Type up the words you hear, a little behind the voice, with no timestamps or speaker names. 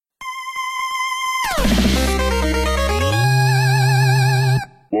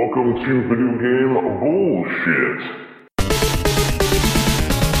Welcome to Video Game Bullshit.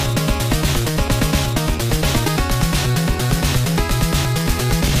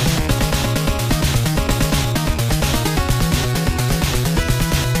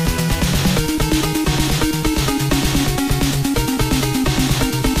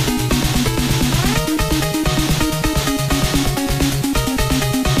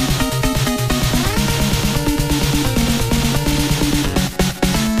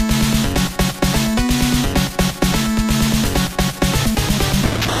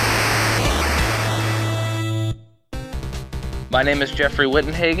 My name is Jeffrey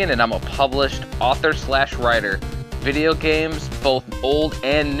Wittenhagen, and I'm a published author/writer. Video games, both old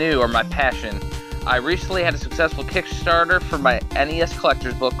and new, are my passion. I recently had a successful Kickstarter for my NES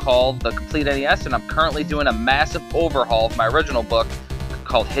collector's book called The Complete NES, and I'm currently doing a massive overhaul of my original book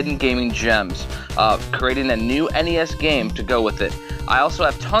called Hidden Gaming Gems, creating a new NES game to go with it. I also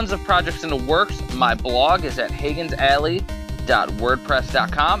have tons of projects in the works. My blog is at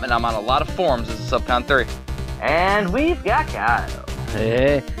hagensalley.wordpress.com, and I'm on a lot of forums as a Subcon 3. And we've got Kyle.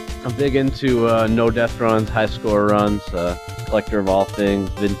 Hey, I'm big into no death runs, high score runs, collector of all things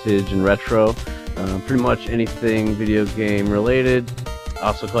vintage and retro, pretty much anything video game related. I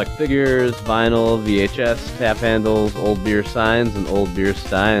also collect figures, vinyl, VHS, tap handles, old beer signs, and old beer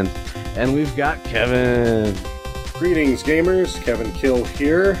steins. And we've got Kevin. Greetings, gamers. Kevin Kill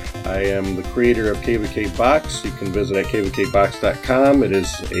here. I am the creator of KVK Box. You can visit at kvkbox.com. It is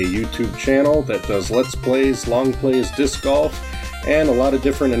a YouTube channel that does Let's Plays, Long Plays, Disc Golf, and a lot of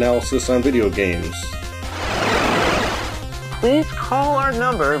different analysis on video games. Please call our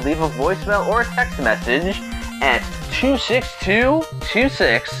number, leave a voicemail or a text message at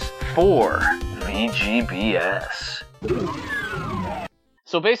 262-264-VGBS.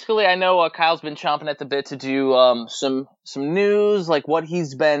 So basically, I know Kyle's been chomping at the bit to do some news, like what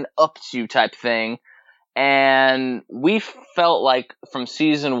he's been up to type thing. And we felt like from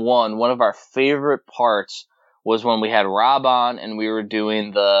season one of our favorite parts was when we had Rob on and we were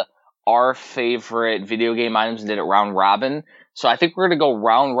doing our favorite video game items and did it round robin. So I think we're going to go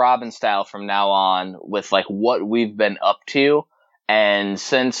round robin style from now on with like what we've been up to. And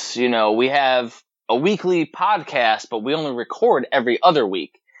since, we have a weekly podcast, but we only record every other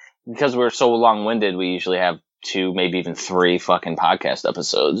week because we're so long-winded. We usually have 2, maybe even 3 fucking podcast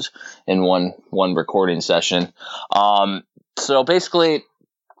episodes in one recording session. So basically,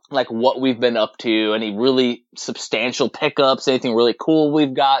 like what we've been up to, any really substantial pickups, anything really cool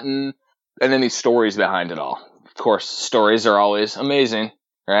we've gotten, and any stories behind it all. Of course, stories are always amazing,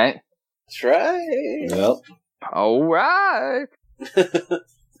 right? That's right. Well, all right.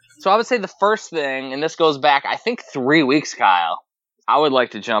 So I would say the first thing, and this goes back, I think 3 weeks, Kyle, I would like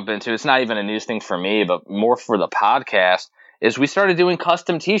to jump into, it's not even a news thing for me, but more for the podcast, is we started doing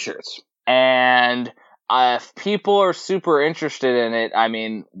custom t-shirts. And if people are super interested in it, I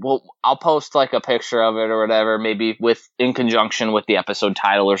mean, I'll post like a picture of it or whatever, maybe in conjunction with the episode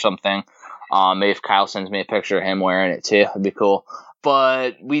title or something. Maybe if Kyle sends me a picture of him wearing it too, it'd be cool.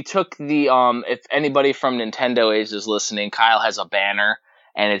 But we took if anybody from Nintendo Age is listening, Kyle has a banner.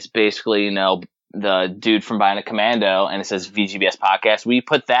 And it's basically, the dude from Bionic Commando, and it says VGBS Podcast. We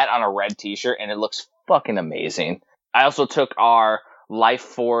put that on a red t-shirt, and it looks fucking amazing. I also took our Life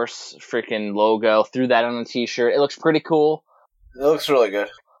Force freaking logo, threw that on a t-shirt. It looks pretty cool. It looks really good.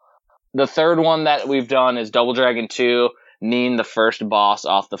 The third one that we've done is Double Dragon 2, Neen the first boss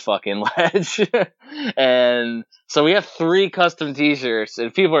off the fucking ledge. And so we have 3 custom t-shirts.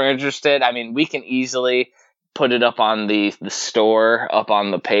 If people are interested, I mean, we can easily put it up on the store, up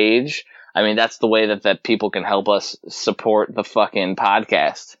on the page. I mean, that's the way that people can help us support the fucking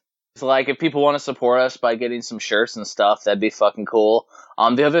podcast. So, like, if people want to support us by getting some shirts and stuff, that'd be fucking cool.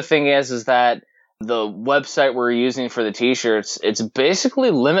 The other thing is that the website we're using for the t-shirts, it's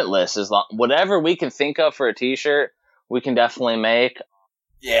basically limitless. Whatever we can think of for a t-shirt, we can definitely make.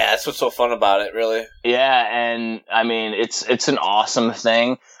 Yeah, that's what's so fun about it, really. Yeah, and I mean, it's an awesome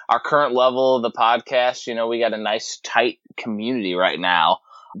thing. Our current level of the podcast, we got a nice tight community right now.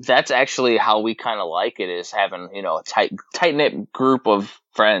 That's actually how we kind of like it, is having, a tight-knit group of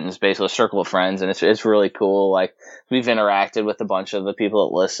friends, basically a circle of friends, and it's really cool. Like, we've interacted with a bunch of the people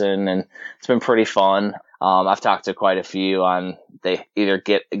that listen, and it's been pretty fun. I've talked to quite a few they either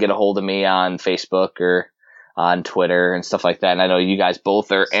get a hold of me on Facebook or on Twitter and stuff like that, and I know you guys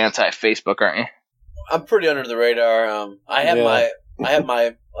both are anti-Facebook, aren't you? I'm pretty under the radar. I have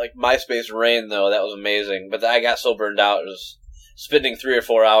my like MySpace reign though. That was amazing, but I got so burned out. It was spending 3 or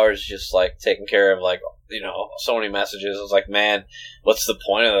 4 hours just like taking care of so many messages. I was like, man, what's the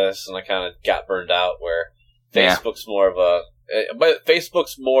point of this? And I kind of got burned out. Where Facebook's more of a But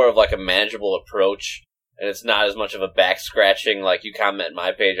Facebook's more of like a manageable approach, and it's not as much of a back scratching like you comment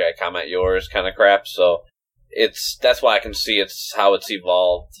my page, I comment yours kind of crap. So that's why I can see it's how it's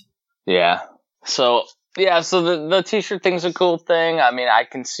evolved. Yeah. So the t-shirt thing's a cool thing. I mean, I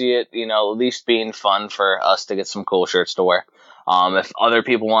can see it, at least being fun for us to get some cool shirts to wear. If other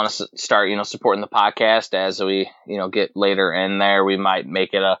people want to start, supporting the podcast as we, get later in there, we might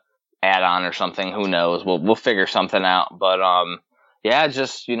make it a add-on or something. Who knows? We'll figure something out. But,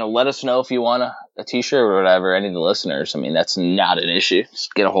 just, let us know if you want a t-shirt or whatever, any of the listeners. I mean, that's not an issue.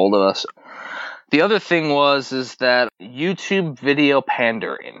 Just get a hold of us. The other thing is that YouTube video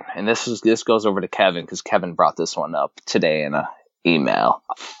pandering, and this goes over to Kevin, because Kevin brought this one up today in a email.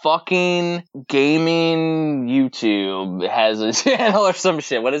 Fucking gaming YouTube has a channel or some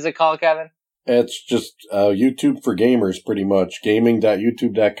shit. What is it called, Kevin? It's just YouTube for gamers, pretty much.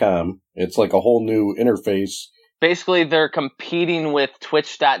 Gaming.youtube.com. It's like a whole new interface. Basically, they're competing with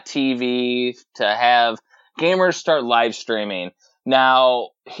Twitch.tv to have gamers start live streaming. Now,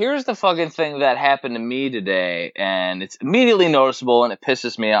 here's the fucking thing that happened to me today, and it's immediately noticeable, and it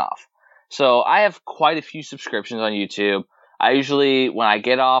pisses me off. So, I have quite a few subscriptions on YouTube. I usually, when I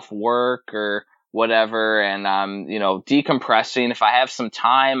get off work or whatever, and I'm, decompressing, if I have some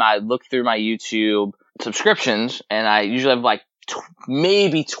time, I look through my YouTube subscriptions, and I usually have like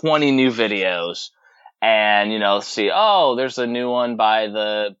maybe 20 new videos, and, see, there's a new one by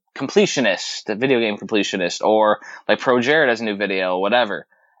the Completionist, the video game Completionist, or like Pro Jared has a new video, whatever.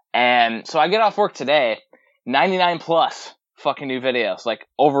 And so I get off work today, 99 plus fucking new videos, like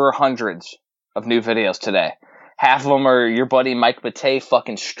over hundreds of new videos today. Half of them are your buddy Mike Batey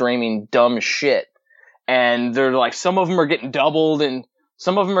fucking streaming dumb shit. And they're like, some of them are getting doubled and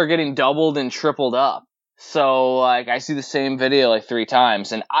tripled up. So like I see the same video like 3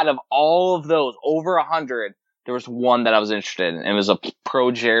 times, and out of all of those, over 100, there was one that I was interested in. It was a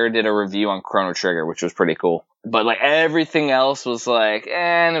Pro Jared did a review on Chrono Trigger, which was pretty cool. But like everything else was like,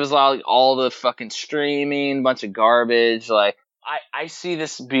 and it was all the fucking streaming, bunch of garbage. Like I see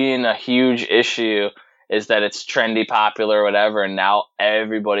this being a huge issue, is that it's trendy, popular, whatever, and now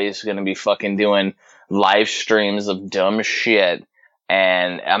everybody's gonna be fucking doing live streams of dumb shit,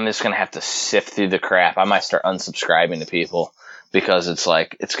 and I'm just gonna have to sift through the crap. I might start unsubscribing to people because it's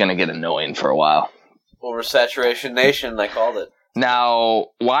like it's gonna get annoying for a while. Oversaturation Nation, they called it. Now,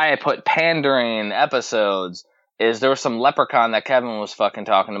 why I put pandering episodes is there was some leprechaun that Kevin was fucking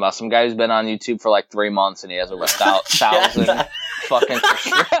talking about. Some guy who's been on YouTube for like 3 months and he has over 1,000 fucking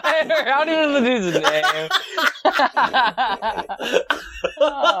subscribers. How do you know the dude's name?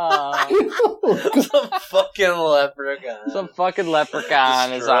 Some fucking leprechaun. Some fucking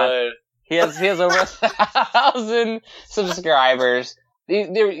leprechaun is on. He has over 1,000 subscribers.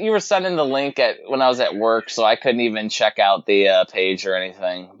 You were sending the link when I was at work, so I couldn't even check out the page or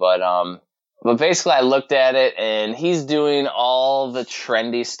anything. But basically, I looked at it, and he's doing all the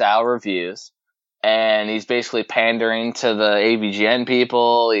trendy style reviews, and he's basically pandering to the AVGN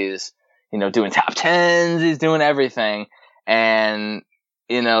people. He's doing top 10s. He's doing everything, and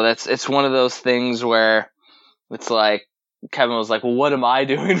it's one of those things where it's like Kevin was like, "Well, what am I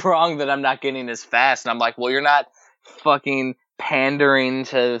doing wrong that I'm not getting as fast?" And I'm like, "Well, you're not fucking pandering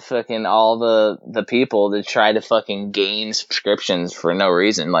to fucking all the people to try to fucking gain subscriptions for no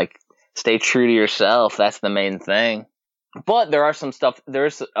reason. Like, stay true to yourself. That's the main thing." But there's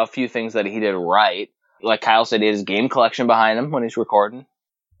a few things that he did right. Like Kyle said, he has his game collection behind him when he's recording.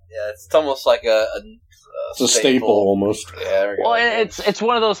 Yeah, it's almost like it's a staple almost. Yeah, there we go. Well, it's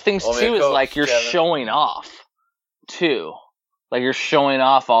one of those things too, is like you're showing off too. Like, you're showing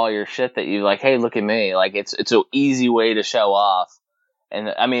off all your shit that you like, hey, look at me. Like, it's an easy way to show off. And,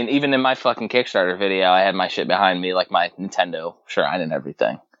 I mean, even in my fucking Kickstarter video, I had my shit behind me, like my Nintendo shrine and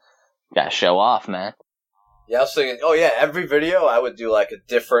everything. Gotta show off, man. Yeah, I was thinking, every video I would do, like, a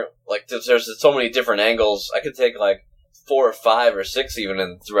different, like, there's so many different angles. I could take, like, 4 or 5 or 6 even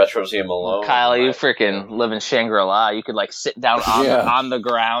in Retroseum alone. Kyle, you freaking live in Shangri-La. You could like sit down on the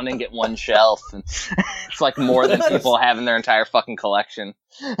ground and get one shelf. And it's like more than people have in their entire fucking collection.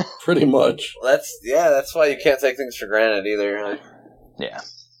 Pretty much. That's why you can't take things for granted either. Like,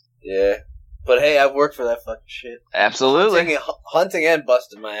 yeah. But hey, I've worked for that fucking shit. Absolutely. Hunting and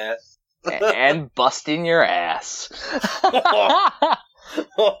busting my ass. And busting your ass. But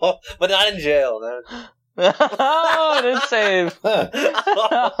not in jail, no. Oh, that's safe.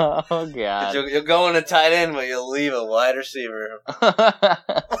 Oh god. You'll go in a tight end, but you'll leave a wide receiver.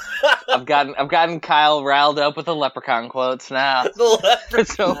 I've gotten Kyle riled up with the leprechaun quotes now. The leprechaun.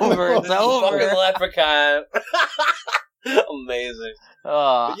 It's over. It's over. Fucking leprechaun. Amazing.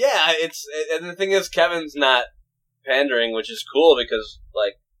 Oh. But yeah, and the thing is, Kevin's not pandering, which is cool because,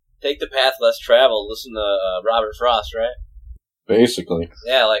 like, take the path less traveled. Listen to Robert Frost, right? Basically.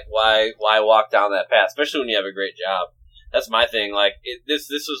 Yeah, like, why walk down that path, especially when you have a great job? That's my thing. Like, this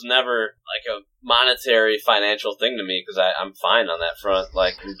was never, like, a monetary, financial thing to me, because I'm fine on that front.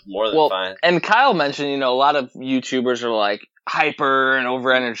 Like, more than fine. And Kyle mentioned, a lot of YouTubers are, like, hyper and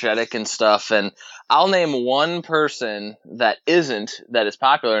over-energetic and stuff, and I'll name one person that is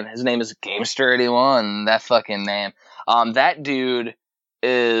popular, and his name is Gamester81, that fucking name. That dude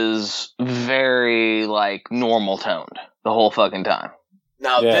is very, like, normal toned the whole fucking time.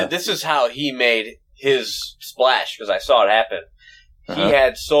 Now, this is how he made his splash, because I saw it happen. He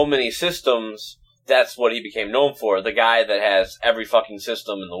had so many systems, that's what he became known for. The guy that has every fucking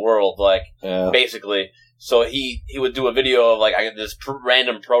system in the world, like, basically. So he would do a video of, like, I got this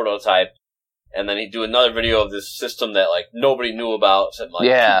random prototype, and then he'd do another video of this system that, like, nobody knew about, except, like,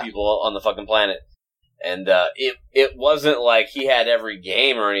 2 people on the fucking planet. And it wasn't like he had every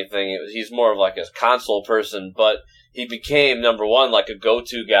game or anything. He's more of, like, a console person, but he became, number one, like, a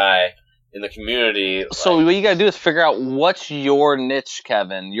go-to guy in the community. So what you gotta do is figure out what's your niche,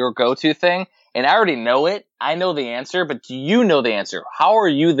 Kevin, your go-to thing. And I already know it. I know the answer, but do you know the answer? How are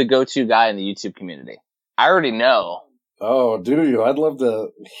you the go-to guy in the YouTube community? I already know. Oh, do you? I'd love to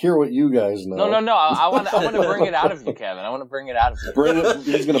hear what you guys know. No. I want to bring it out of you, Kevin. I want to bring it out of you.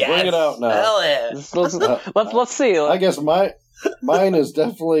 He's going to bring it out now. Hell yeah. Let's see. I guess mine is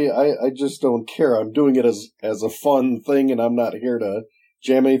definitely, I just don't care. I'm doing it as a fun thing, and I'm not here to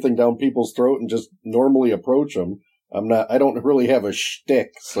jam anything down people's throat and just normally approach them. I don't really have a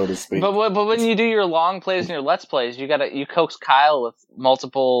shtick, so to speak. But when you do your long plays and your let's plays, you coax Kyle with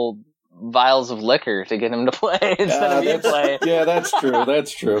multiple vials of liquor to get him to play instead of you playing. Yeah, that's true. That's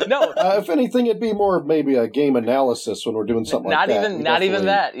true. No, if anything, it'd be more maybe a game analysis when we're doing something like that. Not even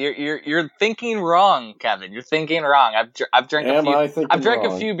that. You're thinking wrong, Kevin. You're thinking wrong. I've drank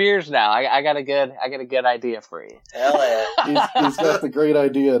a few beers now. I got a good idea for you. Hell yeah. He's got the great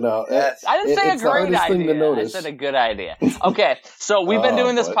idea now. I didn't say a great idea. I said a good idea. Okay, so we've been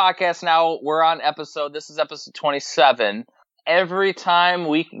doing this podcast now. We're on this is episode 27. Every time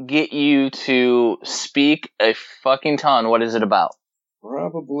we can get you to speak a fucking ton, what is it about?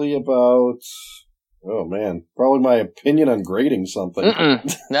 Probably about, probably my opinion on grading something.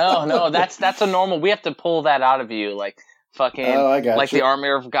 No, that's a normal, we have to pull that out of you, like fucking, the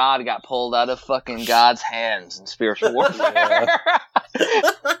armor of God got pulled out of fucking God's hands in spiritual warfare.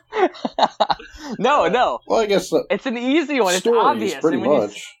 No. Well, I guess it's an easy one. It's stories, obvious. pretty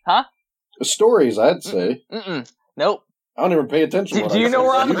much. Huh? Stories, I'd say. Nope. I don't even pay attention. Do you know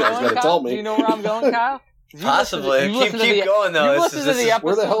where I'm going, Kyle? Tell me. Do you know where I'm going, Kyle? Possibly. Keep going, though.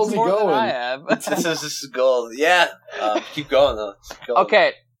 Where the hell's he going? This is gold. Yeah. Keep going, though.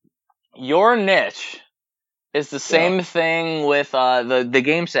 Okay. Your niche is the same thing with the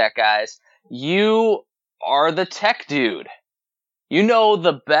GameSack guys. You are the tech dude. You know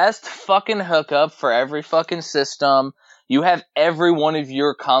the best fucking hookup for every fucking system. You have every one of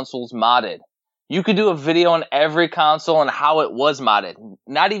your consoles modded. You could do a video on every console and how it was modded.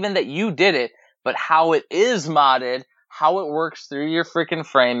 Not even that you did it, but how it is modded, how it works through your freaking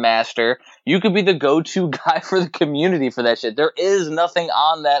Frame Master. You could be the go-to guy for the community for that shit. There is nothing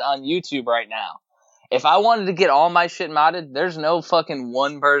on that on YouTube right now. If I wanted to get all my shit modded, there's no fucking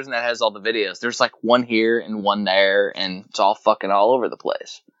one person that has all the videos. There's like one here and one there, and it's all fucking all over the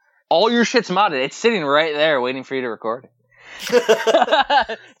place. All your shit's modded. It's sitting right there waiting for you to record it.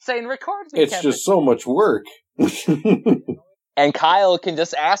 Saying record me, it's Kevin. Just so much work. And Kyle can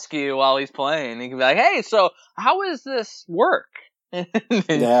just ask you while he's playing. He can be like, "Hey, so how does this work?"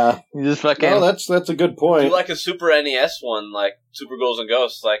 Yeah, you just fucking. No, that's a good point. Do like a Super NES one, like Super Ghouls and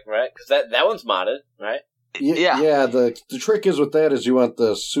Ghosts, like, right? Because that one's modded, right? Yeah. The trick is with that is you want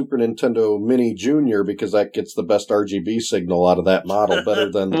the Super Nintendo Mini Junior because that gets the best RGB signal out of that model,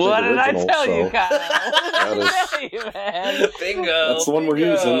 better than the what big original. What did I tell you, Kyle? Tell you, man. Bingo. That's the one we're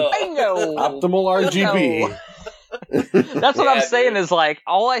using. Bingo. Optimal RGB. That's what I'm saying. Is like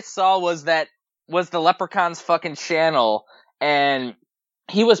all I saw was the Leprechaun's fucking channel, and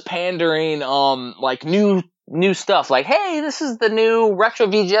he was pandering like new stuff, like, hey, this is the new retro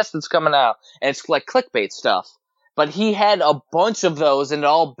VGS that's coming out, and it's like clickbait stuff. But he had a bunch of those, and it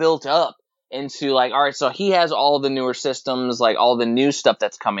all built up into like, all right, so he has all the newer systems, like all the new stuff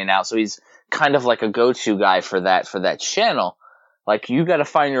that's coming out. So he's kind of like a go-to guy for that channel. Like, you got to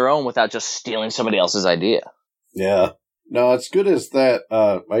find your own without just stealing somebody else's idea. Yeah. No, as good as that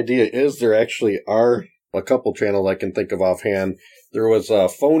idea is, there actually are a couple channels I can think of offhand. There was a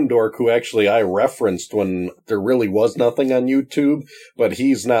Phone Dork who actually I referenced when there really was nothing on YouTube, but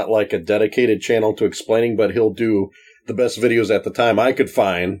he's not like a dedicated channel to explaining, but he'll do the best videos at the time I could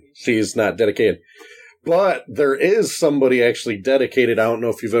find. He's not dedicated. But there is somebody actually dedicated. I don't know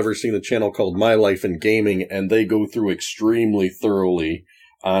if you've ever seen a channel called My Life in Gaming, and they go through extremely thoroughly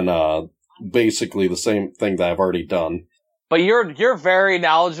on basically the same thing that I've already done. But you're very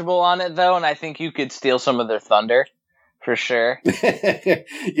knowledgeable on it, though, and I think you could steal some of their thunder. For sure. Yeah,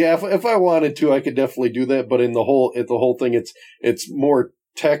 if I wanted to, I could definitely do that. But in the whole thing, it's more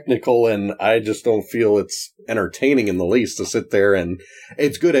technical, and I just don't feel it's entertaining in the least to sit there. And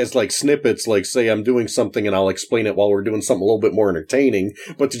it's good as like snippets, like say I'm doing something and I'll explain it while we're doing something a little bit more entertaining.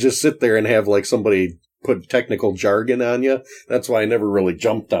 But to just sit there and have like somebody put technical jargon on you, that's why I never really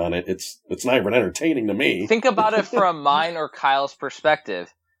jumped on it. It's not even entertaining to me. Think about it from mine or Kyle's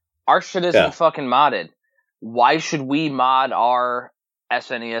perspective. Our shit isn't fucking modded. Why should we mod our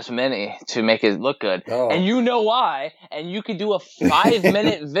SNES Mini to make it look good? Oh. And you know why. And you could do a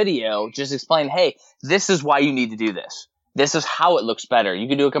 5-minute video just explain, hey, this is why you need to do this. This is how it looks better. You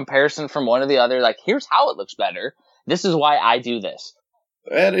could do a comparison from one to the other. Like, here's how it looks better. This is why I do this.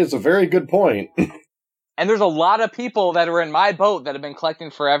 That is a very good point. And there's a lot of people that are in my boat that have been collecting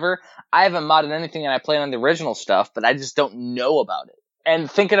forever. I haven't modded anything and I play on the original stuff, but I just don't know about it.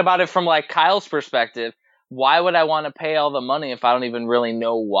 And thinking about it from like Kyle's perspective, why would I want to pay all the money if I don't even really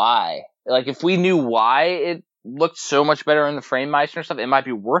know why? Like, if we knew why it looked so much better in the FrameMeister stuff, it might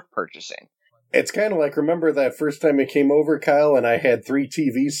be worth purchasing. It's kind of like, remember that first time it came over, Kyle, and I had 3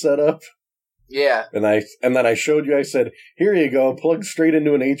 TVs set up? Yeah. And then I showed you, I said, here you go, plug straight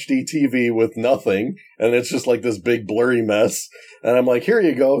into an HD TV with nothing, and it's just like this big blurry mess. And I'm like, here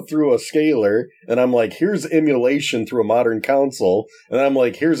you go, through a scaler, and I'm like, here's emulation through a modern console, and I'm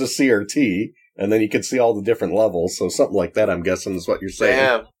like, here's a CRT. And then you can see all the different levels. So something like that, I'm guessing, is what you're saying.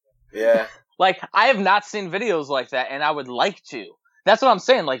 Damn. Yeah. Like, I have not seen videos like that, and I would like to. That's what I'm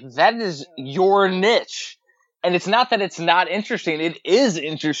saying. Like, that is your niche. And it's not that it's not interesting. It is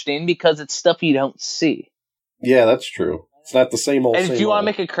interesting because it's stuff you don't see. Yeah, that's true. It's not the same old. And if you want to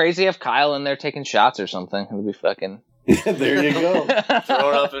make it crazy, have Kyle in there taking shots or something. It would be fucking... There you go.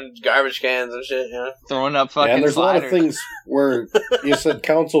 Throwing up in garbage cans and shit, yeah. Throwing up fucking and there's sliders. A lot of things where you said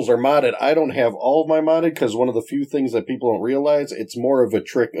consoles are modded. I don't have all of my modded because one of the few things that people don't realize, it's more of a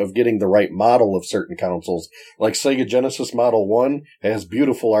trick of getting the right model of certain consoles. Like Sega Genesis Model 1 has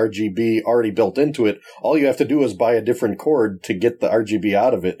beautiful RGB already built into it. All you have to do is buy a different cord to get the RGB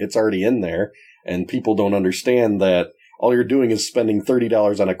out of it. It's already in there. And people don't understand that all you're doing is spending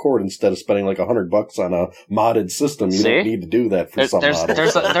 $30 on a cord instead of spending like $100 on a modded system. You don't need to do that for some models.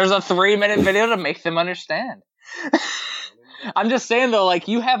 There's a 3-minute video to make them understand. I'm just saying though, like,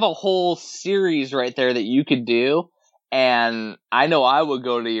 you have a whole series right there that you could do, and I know I would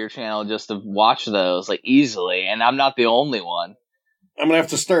go to your channel just to watch those like easily, and I'm not the only one. I'm gonna have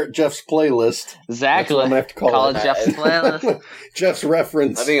to start Jeff's playlist. Exactly. I'm gonna have to call it Jeff's playlist. Jeff's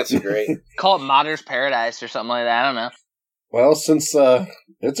reference. I think it's great. Call it Modder's Paradise or something like that. I don't know. Well, since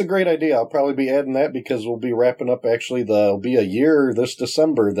it's a great idea, I'll probably be adding that because we'll be wrapping up. Actually, there'll be a year this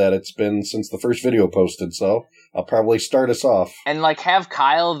December that it's been since the first video posted, so I'll probably start us off. And like have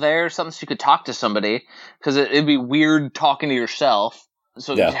Kyle there or something so you could talk to somebody, because it'd be weird talking to yourself.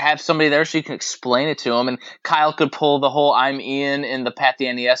 So have somebody there so you can explain it to him, and Kyle could pull the whole I'm Ian in the Pat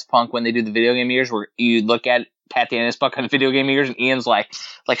the NES Punk when they do the video game years, where you look at Pat the NES Punk on the video game years, and Ian's like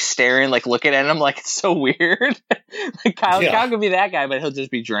staring, like looking at him, like it's so weird. Like Kyle could be that guy, but he'll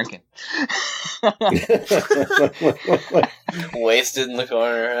just be drinking, wasted in the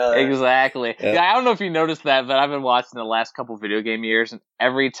corner. Exactly. Yeah, I don't know if you noticed that, but I've been watching the last couple video game years, and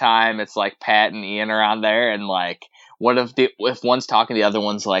every time it's like Pat and Ian are on there, and like, what if one's talking, the other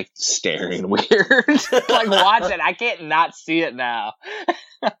one's like staring weird, like watch it. I can't not see it now,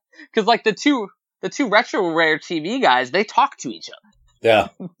 because like the two Retro Rare TV guys, they talk to each other. Yeah.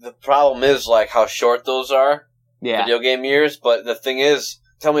 The problem is like how short those are. Yeah. Video game years, but the thing is,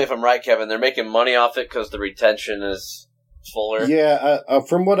 tell me if I'm right, Kevin. They're making money off it because the retention is fuller. Yeah,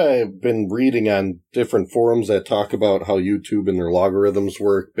 from what I've been reading on different forums that talk about how YouTube and their logarithms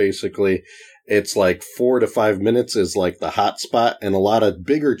work, basically, it's like 4 to 5 minutes is like the hot spot, and a lot of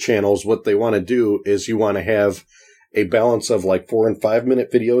bigger channels, what they want to do is you want to have a balance of like 4 and 5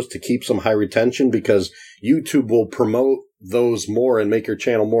 minute videos to keep some high retention, because YouTube will promote those more and make your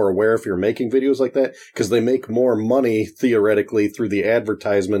channel more aware if you're making videos like that, because they make more money theoretically through the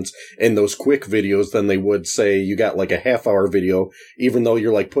advertisements in those quick videos than they would say you got like a half-hour video, even though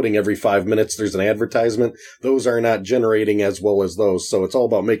you're like putting every 5 minutes there's an advertisement. Those are not generating as well as those, so it's all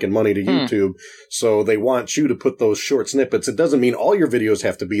about making money to YouTube. So they want you to put those short snippets. It doesn't mean all your videos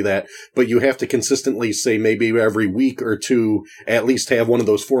have to be that, but you have to consistently say maybe every week or two at least have one of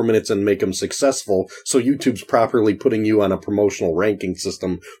those 4 minutes and make them successful, so YouTube's properly putting you on a promotional ranking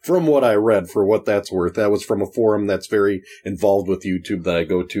system, from what I read, for what that's worth. That was from a forum that's very involved with YouTube that I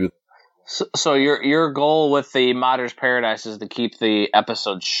go to. So your goal with the Modder's Paradise is to keep the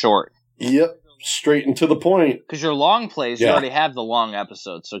episodes short. Yep, straight and to the point. Because your long plays, you already have the long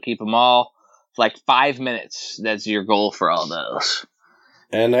episodes, so keep them all like 5 minutes. That's your goal for all those.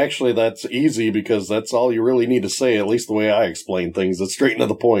 And actually, that's easy because that's all you really need to say, at least the way I explain things. It's straight and to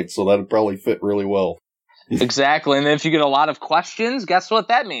the point, so that would probably fit really well. Exactly, and then if you get a lot of questions, guess what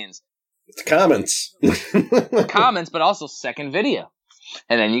that means? It's comments. Comments, but also second video.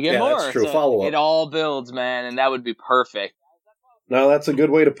 And then you get more. That's true. So follow-up. it all builds, man, and that would be perfect. No, that's a good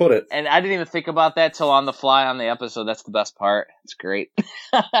way to put it. And I didn't even think about that till on the fly on the episode. That's the best part. It's great.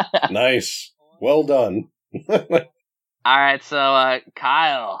 Nice. Well done. All right, so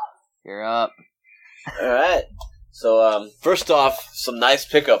Kyle, you're up. All right. So, first off, some nice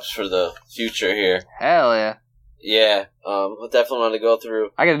pickups for the future here. Hell yeah. Yeah, I definitely want to go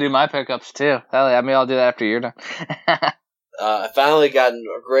through. I got to do my pickups too. Hell yeah. I mean, I'll do that after you're done. I finally gotten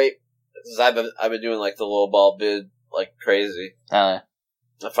a great, because I've been doing like the low ball bid like crazy. Hell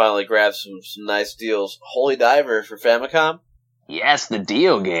yeah. I finally grabbed some nice deals. Holy Diver for Famicom. Yes, the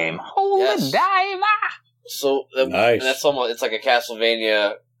Dio game. Holy Diver. So nice. And that's almost, it's like a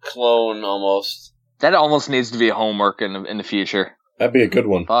Castlevania clone almost. That almost needs to be a homework in the future. That'd be a good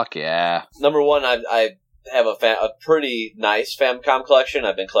one. Fuck yeah. Number one, I have a pretty nice Famicom collection.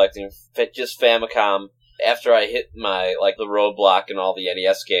 I've been collecting just Famicom. After I hit my, like, the roadblock and all the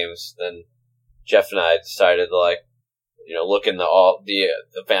NES games, then Jeff and I decided to, like, you know, look into all the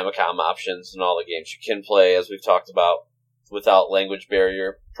Famicom options and all the games you can play, as we've talked about, without language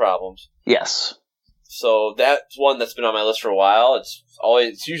barrier problems. Yes. So that's one that's been on my list for a while.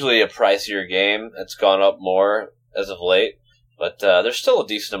 It's usually a pricier game. It's gone up more as of late, but there's still a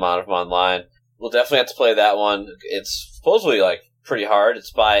decent amount of them online. We'll definitely have to play that one. It's supposedly like pretty hard.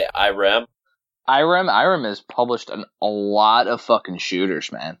 It's by IREM. IREM has published a lot of fucking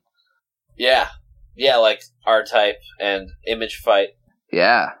shooters, man. Yeah, like R-Type and Image Fight.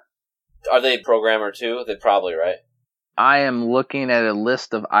 Yeah. Are they a programmer too? They're probably, right? I am looking at a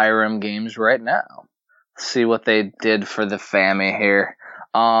list of IREM games right now. See what they did for the Fammy here.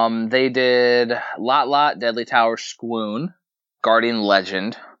 They did Lot, Deadly Tower, Squoon, Guardian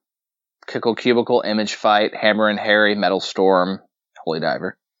Legend, Kickle Cubicle, Image Fight, Hammer and Harry, Metal Storm, Holy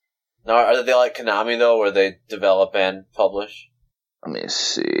Diver. Now, are they like Konami though, where they develop and publish? Let me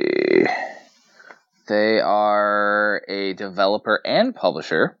see. They are a developer and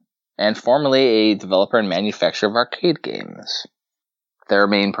publisher, and formerly a developer and manufacturer of arcade games. Their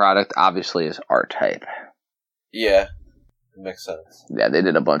main product, obviously, is R-Type. Yeah, it makes sense. Yeah, they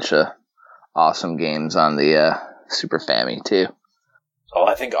did a bunch of awesome games on the Super Fammy, too. Oh,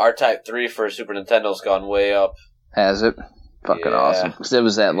 I think R-Type 3 for Super Nintendo's gone way up. Has it? Fucking awesome. Because it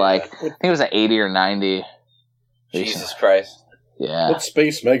was at, I think it was at 80 or 90. Jesus Christ. Yeah. What's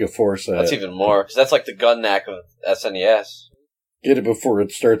Space Megaforce at? That's even more, because that's like the gun knack of SNES. Get it before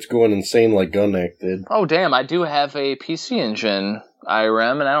it starts going insane like Gunneck did. Oh, damn, I do have a PC Engine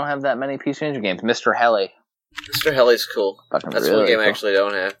IREM, and I don't have that many PC Engine games. Mr. Heli. Mr. Heli's cool. Fucking That's really one game cool. I actually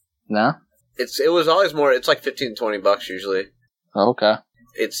don't have. No? It was always more, it's like $15-20 usually. Oh, okay.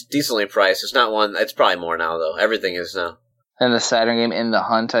 It's decently priced. It's not one, it's probably more now though. Everything is now. And the Saturn game In the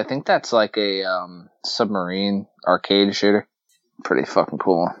Hunt, I think that's like a submarine arcade shooter. Pretty fucking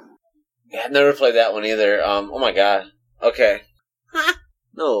cool. Yeah, I've never played that one either. Oh my god. Okay.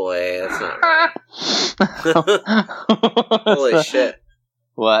 No way, that's not right. Holy shit.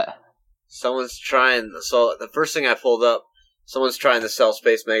 What? Someone's trying, so the first thing I pulled up, someone's trying to sell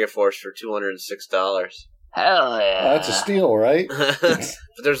Space Megaforce for $206. Hell yeah. That's a steal, right? But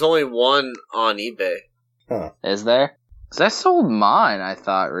there's only one on eBay. Huh. Is there? 'Cause I sold mine, I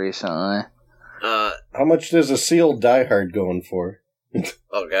thought, recently. How much does a sealed Die Hard going for?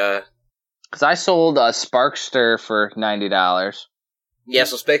 Oh god. Because I sold a Sparkster for $90. Yeah,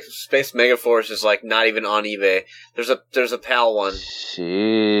 so Space Megaforce is like not even on eBay. There's a PAL one,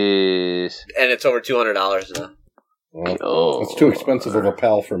 Jeez. and it's over $200 now. Well, it's too expensive of a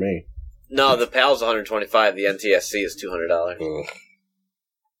PAL for me. No, the PAL's $125. The NTSC is $200. Ugh.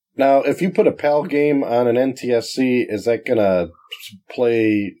 Now, if you put a PAL game on an NTSC, is that going to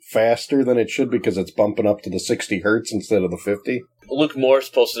play faster than it should because it's bumping up to the 60 hertz instead of the 50? Luke Morse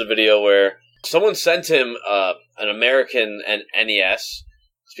posted a video where someone sent him an American NES.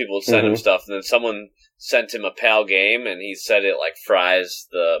 People would send him stuff, and then someone sent him a PAL game, and he said it like fries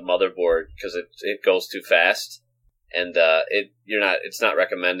the motherboard because it goes too fast, and it's not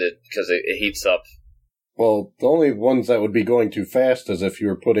recommended because it heats up. Well, the only ones that would be going too fast is if you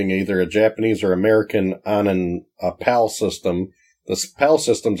were putting either a Japanese or American on a PAL system. The PAL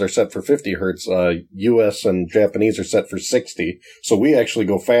systems are set for 50 hertz. US and Japanese are set for 60. So we actually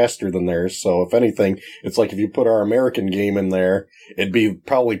go faster than theirs. So if anything, it's like if you put our American game in there, it'd be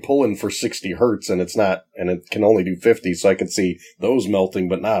probably pulling for 60 hertz, and it's not, and it can only do 50. So I could see those melting,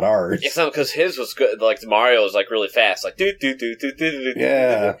 but not ours. It's not because his was good. Like Mario was like really fast, like do do do do do do.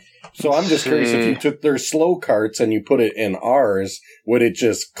 Yeah. So I'm just curious, if you took their slow carts and you put it in ours, would it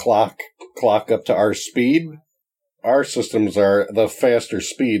just clock up to our speed? Our systems are the faster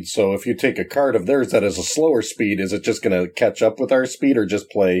speed, so if you take a card of theirs that is a slower speed, is it just going to catch up with our speed or just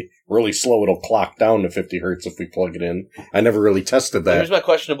play really slow? It'll clock down to 50 hertz if we plug it in. I never really tested that. Here's my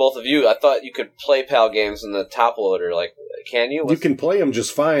question to both of you. I thought you could play PAL games in the top loader. Like, can you? You can play them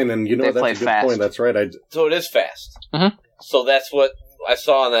just fine, and that's a good fast. point. That's right. So it is fast. Mm-hmm. So that's what I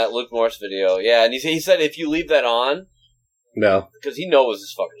saw in that Luke Morse video. Yeah, and he said if you leave that on, no, because he knows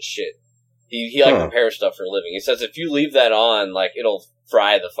his fucking shit. He repairs stuff for a living. He says if you leave that on, like, it'll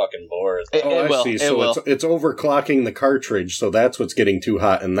fry the fucking board. I see. So it's overclocking the cartridge, so that's what's getting too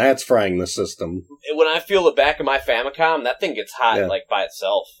hot, and that's frying the system. When I feel the back of my Famicom, that thing gets hot, like, by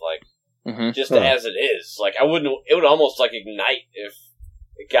itself. Like, just as it is. Like, it would almost, like, ignite if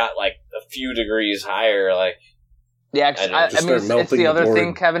it got, like, a few degrees higher, like... Yeah, I mean, it's the other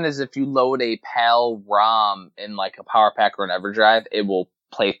thing, Kevin, is if you load a PAL ROM in, like, a Power Pack or an EverDrive, it will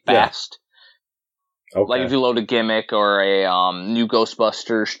play fast. Okay. Like if you load a Gimmick or a new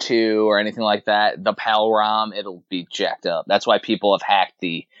Ghostbusters 2 or anything like that, the PAL ROM, it'll be jacked up. That's why people have hacked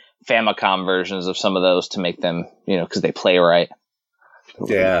the Famicom versions of some of those to make them, because they play right.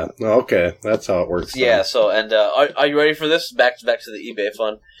 Yeah, okay. That's how it works. Yeah, then. So, and are you ready for this? Back to the eBay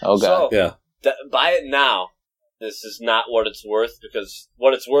fun. Oh, God. So, yeah. Buy it now. This is not what it's worth, because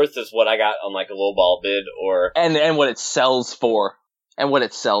what it's worth is what I got on like a lowball bid or... And what it sells for. And what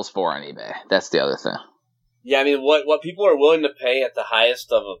it sells for on eBay. That's the other thing. Yeah, I mean, what people are willing to pay at the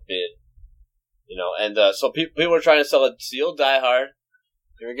highest of a bid. And so people are trying to sell a sealed Die Hard.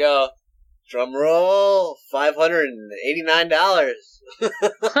 Here we go. Drum roll, $589.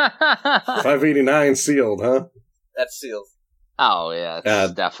 $589 sealed, huh? That's sealed. Oh, yeah,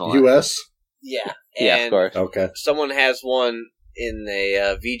 it's definitely. US? Yeah. Yeah, of course. Okay. Someone has one in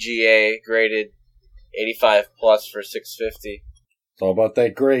a VGA graded 85 plus for $650. It's all about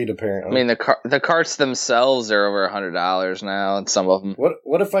that grade, apparently. I mean, the carts themselves are over $100 now, and some of them.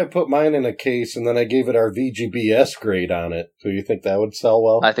 What if I put mine in a case and then I gave it our VGBS grade on it? Do you think that would sell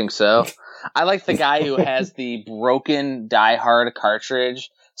well? I think so. I like the guy who has the broken Die Hard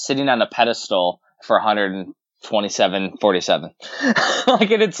cartridge sitting on a pedestal for $127.47.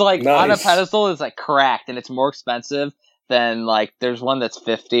 And it's like nice. On a pedestal, it's like cracked, and it's more expensive than like there's one that's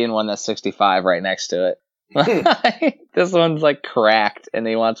 $50 and one that's $65 right next to it. This one's like cracked and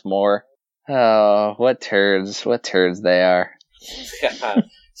he wants more. Oh, what turds they are.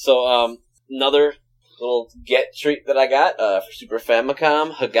 So another little get treat that I got for Super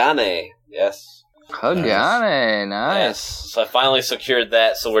Famicom, Hagane. Yes, Hagane. Nice. Yes. So I finally secured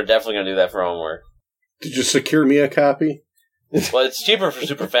that, so we're definitely gonna do that for homework. Did you secure me a copy? Well, it's cheaper for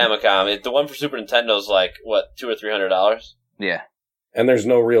Super Famicom. The one for Super Nintendo's like what, $200 or $300? Yeah. And there's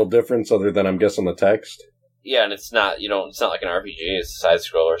no real difference other than I'm guessing the text. Yeah, and it's not it's not like an RPG, it's a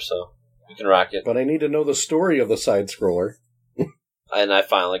side-scroller, so you can rock it. But I need to know the story of the side-scroller. And I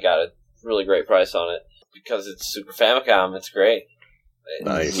finally got a really great price on it. Because it's Super Famicom, it's great.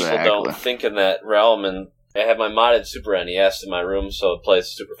 Nice. People don't think in that realm, and I have my modded Super NES in my room, so it plays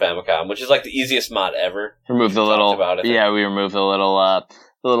Super Famicom, which is like the easiest mod ever. Remove the little... we removed the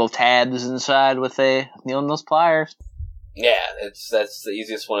little tabs inside with those pliers. Yeah, that's the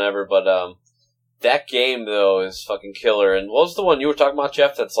easiest one ever, but that game, though, is fucking killer. And what was the one you were talking about,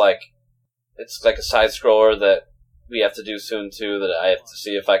 Jeff, it's like a side-scroller that we have to do soon, too, that I have to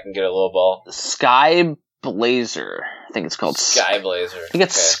see if I can get a low ball? Sky Blazer. I think it's called Sky Blazer. I think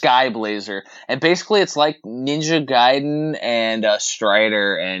it's Sky Blazer. And basically it's like Ninja Gaiden and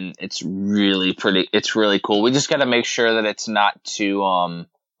Strider, and it's really pretty. It's really cool. We just got to make sure that it's not too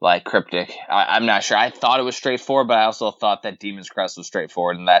like cryptic. I'm not sure. I thought it was straightforward, but I also thought that Demon's Crest was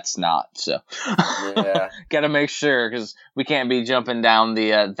straightforward, and that's not. So, Yeah. Gotta make sure, because we can't be jumping down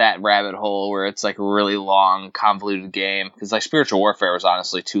the that rabbit hole where it's like a really long, convoluted game. Because like Spiritual Warfare was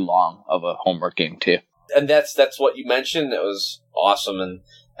honestly too long of a homework game too. And that's what you mentioned. It was awesome. And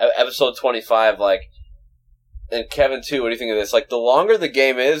episode 25, like, and Kevin too. What do you think of this? Like, the longer the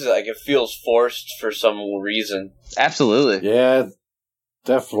game is, like, it feels forced for some reason. Absolutely. Yeah,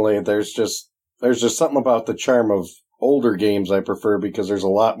 definitely. There's just something about the charm of older games I prefer, because there's a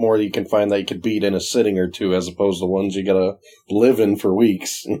lot more that you can find that you could beat in a sitting or two, as opposed to ones you gotta live in for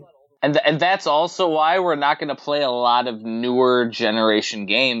weeks. And that's also why we're not going to play a lot of newer generation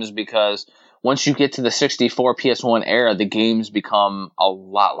games, because once you get to the 64 PS1 era, the games become a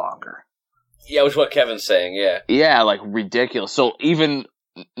lot longer. Yeah, which is what Kevin's saying, yeah. Yeah, like ridiculous. So even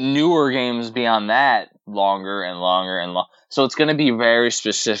newer games beyond that, longer and longer and longer. So it's going to be very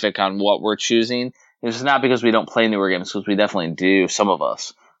specific on what we're choosing. It's not because we don't play newer games, because we definitely do, some of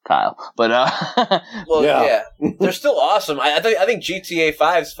us, Kyle. But well, yeah, they're still awesome. I think GTA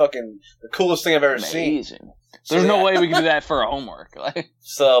 5 is fucking the coolest thing I've ever seen. There's no way we can do that for a homework.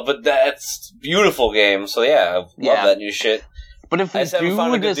 So, but that's beautiful game. So yeah, I love that new shit. But if we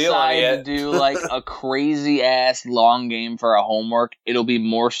do decide to do like a crazy ass long game for a homework, it'll be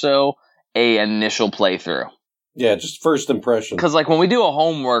more so a initial playthrough. Yeah, just first impression. Because like when we do a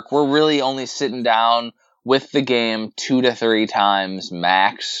homework, we're really only sitting down with the game 2 to 3 times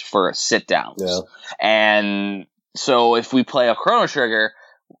max for sit downs. Yeah. And so if we play a Chrono Trigger,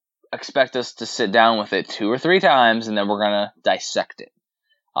 expect us to sit down with it 2 or 3 times, and then we're gonna dissect it.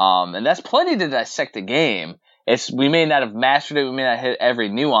 And that's plenty to dissect a game. We may not have mastered it, we may not hit every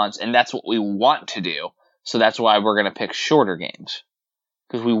nuance, and that's what we want to do. So that's why we're gonna pick shorter games,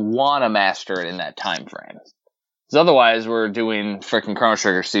 because we want to master it in that time frame. Because otherwise, we're doing freaking Chrono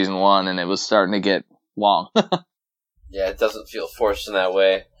Trigger Season 1, and it was starting to get long. Yeah, it doesn't feel forced in that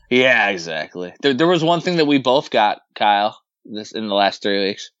way. Yeah, exactly. There was one thing that we both got, Kyle, in the last 3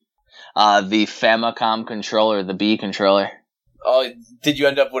 weeks. The Famicom controller, the B controller. Oh, did you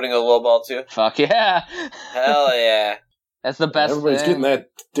end up winning a lowball too? Fuck yeah. Hell yeah. That's the best Everybody's getting that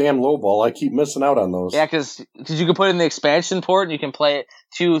damn lowball. I keep missing out on those. Yeah, because you can put it in the expansion port, and you can play it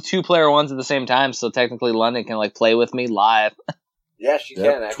two-player ones at the same time, so technically London can like play with me live. Yeah, she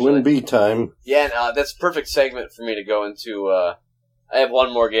can, actually. Twin B time. Yeah, and that's a perfect segment for me to go into. I have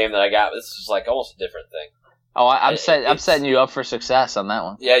one more game that I got, but this is like almost a different thing. Oh, I'm setting you up for success on that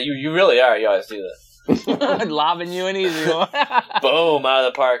one. Yeah, you really are. You always do that. Lobbing you an easy one. Boom, out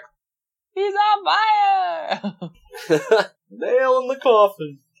of the park. He's on fire! Nail in the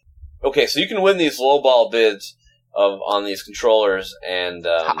coffin. Okay, so you can win these lowball bids on these controllers, and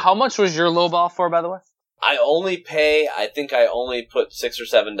how much was your lowball for, by the way? I think I only put $6 or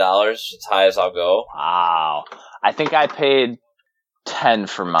 $7, as high as I'll go. Wow. I think I paid $10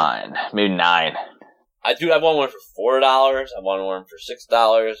 for mine. Maybe $9. I won one for $4, I won one for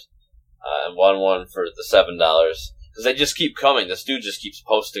 $6, and won one for the $7. Because they just keep coming. This dude just keeps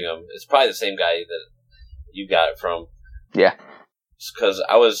posting them. It's probably the same guy that you got it from. Yeah. Because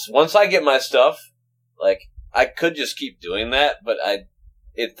once I get my stuff, like, I could just keep doing that, but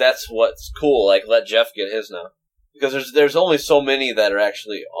that's what's cool. Like, let Jeff get his now. Because there's only so many that are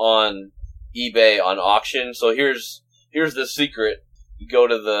actually on eBay on auction. So here's the secret. You go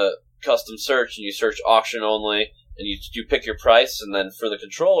to the custom search and you search auction only, and you pick your price, and then for the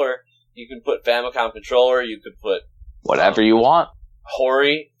controller, you can put Famicom controller, you could put whatever you want.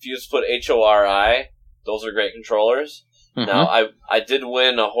 Hori, if you just put HORI, those are great controllers. Mm-hmm. Now, I did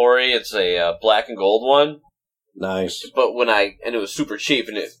win a Hori, it's a black and gold one. Nice. But and it was super cheap,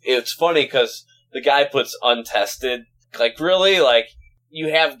 and it's funny because the guy puts untested. Like, really? Like,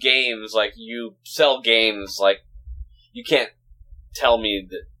 you have games, like, you sell games, like, you can't tell me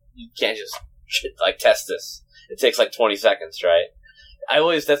that you can't just, like, test this. It takes, like, 20 seconds, right?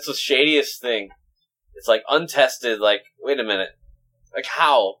 That's the shadiest thing. It's, like, untested, like, wait a minute. Like,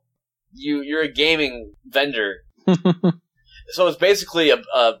 how? You're a gaming vendor. So it's basically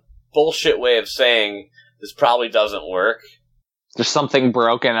a bullshit way of saying this probably doesn't work. There's something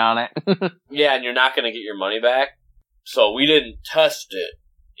broken on it. Yeah, and you're not going to get your money back. So we didn't test it,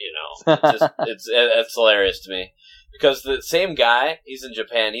 you know. It's hilarious to me. Because the same guy, he's in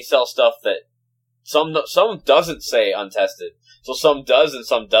Japan, he sells stuff that some doesn't say untested. So some does and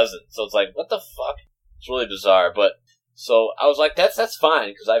some doesn't. So it's like, what the fuck? It's really bizarre. But, so I was like, that's fine,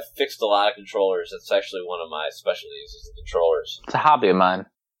 because I've fixed a lot of controllers. That's actually one of my specialties, is the controllers. It's a hobby of mine.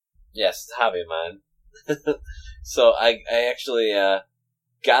 Yes, it's a hobby of mine. So I actually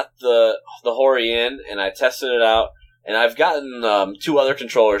got the Hori in, and I tested it out. And I've gotten 2 other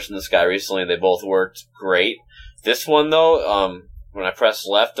controllers from this guy recently. They both worked great. This one, though, when I press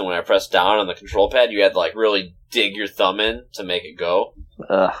left and when I press down on the control pad, you had to like really dig your thumb in to make it go.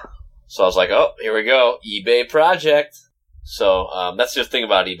 Ugh. So I was like, oh, here we go. eBay project. So that's the thing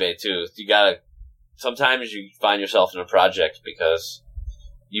about eBay, too. Sometimes you find yourself in a project because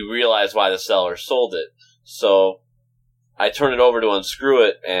you realize why the seller sold it. So I turn it over to unscrew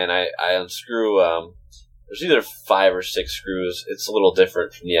it, and I unscrew, there's either 5 or 6 screws. It's a little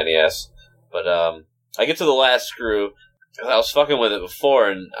different from the NES. But I get to the last screw. I was fucking with it before,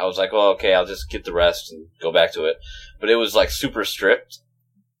 and I was like, well, okay, I'll just get the rest and go back to it. But it was like super stripped.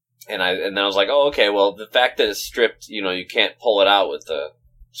 And then I was like, oh, okay, well, the fact that it's stripped, you can't pull it out with the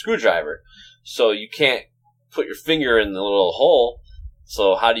screwdriver. So you can't put your finger in the little hole.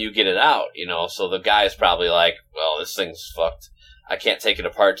 So how do you get it out, So the guy's probably like, well, this thing's fucked. I can't take it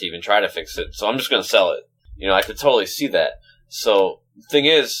apart to even try to fix it. So I'm just going to sell it. I could totally see that. So the thing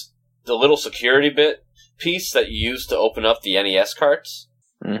is, the little security bit piece that you use to open up the NES carts.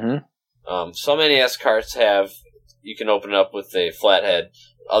 Mm-hmm. Some NES carts you can open up with a flathead.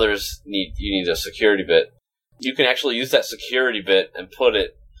 Others you need a security bit. You can actually use that security bit and put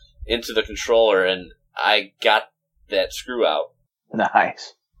it into the controller, and I got that screw out.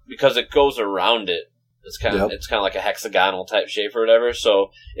 Nice. Because it goes around it. It's kind of like a hexagonal type shape or whatever,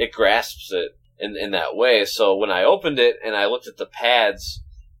 so it grasps it in that way. So when I opened it and I looked at the pads,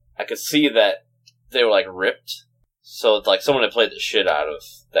 I could see that they were like ripped. So it's like someone had played the shit out of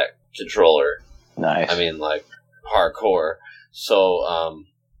that controller. Nice. I mean, like hardcore. So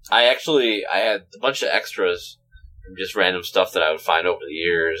I had a bunch of extras from just random stuff that I would find over the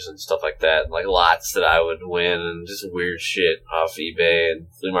years and stuff like that, like lots that I would win and just weird shit off eBay and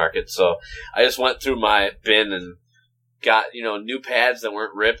flea market. So I just went through my bin and got new pads that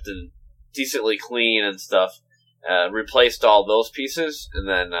weren't ripped and decently clean and stuff. Replaced all those pieces and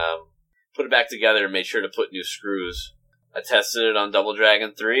then put it back together and made sure to put new screws. I tested it on Double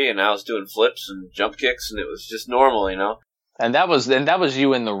Dragon 3 and I was doing flips and jump kicks and it was just normal, And that was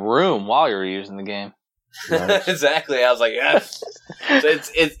you in the room while you were using the game. Nice. Exactly. I was like, yes.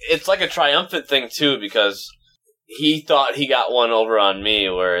 It's like a triumphant thing too because he thought he got one over on me,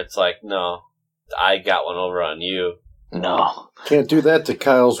 where it's like, no, I got one over on you. No, can't do that to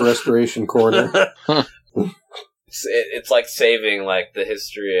Kyle's Restoration Corner. It's like saving like the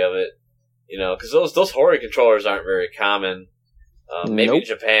history of it, because those Hori controllers aren't very common. Maybe in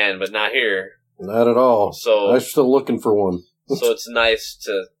Japan, but not here. Not at all. So I'm still looking for one. So it's nice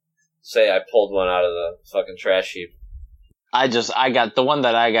to say I pulled one out of the fucking trash heap. I got the one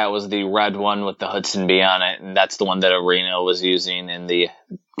that I got was the red one with the Hudson B on it, and that's the one that Arena was using in the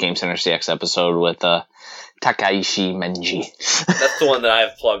Game Center CX episode with Takaishi Menji. That's the one that I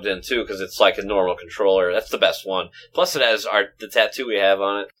have plugged in too, because it's like a normal controller. That's the best one. Plus, it has the tattoo we have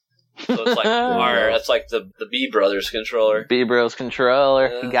on it. So it's like that's like the B Brothers controller. B Bros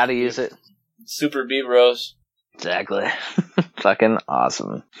controller. You gotta use it. Super B Bros. Exactly. Fucking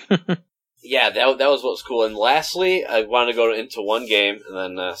awesome. Yeah, that was what was cool. And lastly, I wanted to go into one game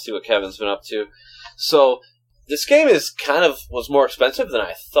and then see what Kevin's been up to. So this game was more expensive than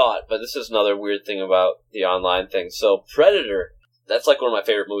I thought, but this is another weird thing about the online thing. So Predator, that's like one of my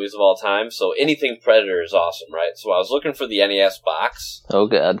favorite movies of all time. So anything Predator is awesome, right? So I was looking for the NES box. Oh,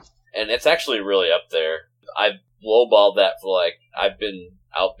 God. And it's actually really up there. I lowballed that for I've been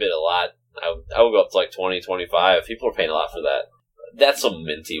outbid a lot. I would go up to like 20, 25. People are paying a lot for that. That's a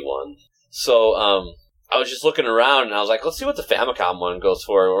minty one. So, I was just looking around and I was like, let's see what the Famicom one goes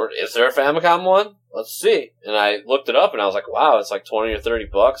for. Or is there a Famicom one? Let's see. And I looked it up and I was like, wow, it's like 20 or 30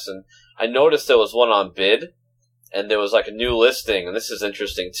 bucks. And I noticed there was one on bid and there was like a new listing. And this is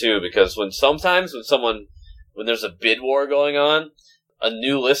interesting too, because when there's a bid war going on, a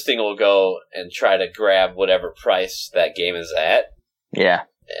new listing will go and try to grab whatever price that game is at. Yeah.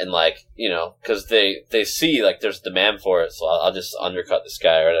 And because they see there's demand for it, so I'll just undercut this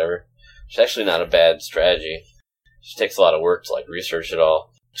guy or whatever. It's actually not a bad strategy. It just takes a lot of work to research it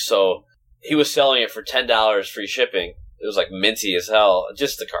all. So he was selling it for $10 free shipping. It was minty as hell,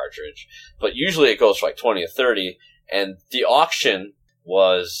 just the cartridge. But usually it goes for 20 or 30. And the auction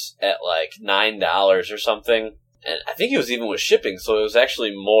was at $9 or something. And I think it was even with shipping, so it was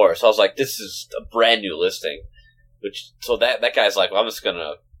actually more. So I was like, this is a brand new listing. So that guy's like, well, I'm just going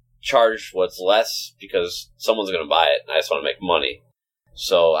to charge what's less because someone's going to buy it, and I just want to make money.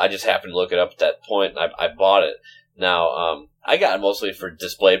 So I just happened to look it up at that point, and I bought it. Now, I got it mostly for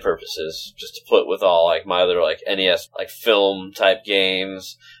display purposes, just to put with all my other NES film type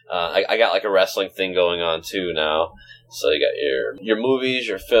games. I got a wrestling thing going on too now. So you got your movies,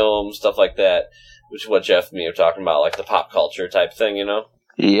 your films, stuff like that. which is what Jeff and me are talking about, like the pop culture type thing, you know?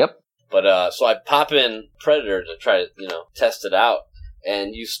 Yep. But, so I pop in Predator to try to, test it out,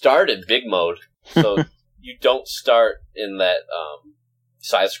 and you start in big mode, so you don't start in that,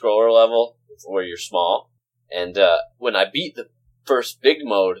 side-scroller level where you're small. And, when I beat the first big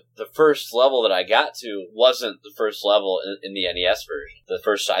mode, the first level that I got to wasn't the first level in the NES version. The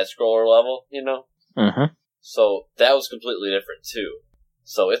first side-scroller level, Mm-hmm. So that was completely different, too.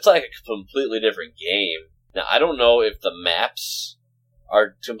 So it's like a completely different game. Now, I don't know if the maps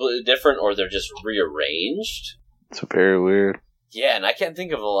are completely different or they're just rearranged. It's very weird. Yeah, and I can't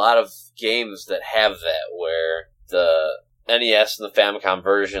think of a lot of games that have that, where the NES and the Famicom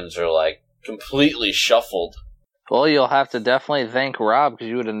versions are, like, completely shuffled. Well, you'll have to definitely thank Rob, because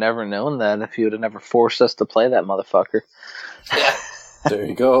you would have never known that if you would have never forced us to play that motherfucker. Yeah. There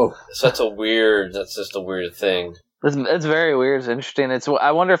you go. So that's just a weird thing. It's very weird. It's interesting.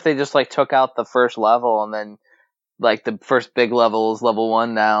 I wonder if they just, like, took out the first level, and then, like, the first big level is level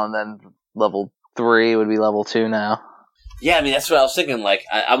 1 now, and then level 3 would be level 2 now. Yeah, I mean, that's what I was thinking. Like,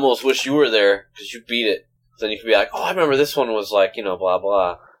 I almost wish you were there, because you beat it. Then you could be like, oh, I remember this one was like, blah,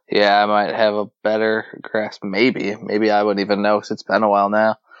 blah. Yeah, I might have a better grasp. Maybe I wouldn't even know, because it's been a while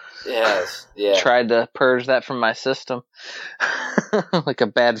now. Yes, yeah. Tried to purge that from my system. Like a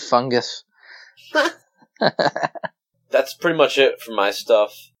bad fungus. That's pretty much it for my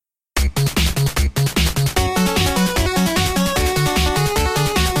stuff.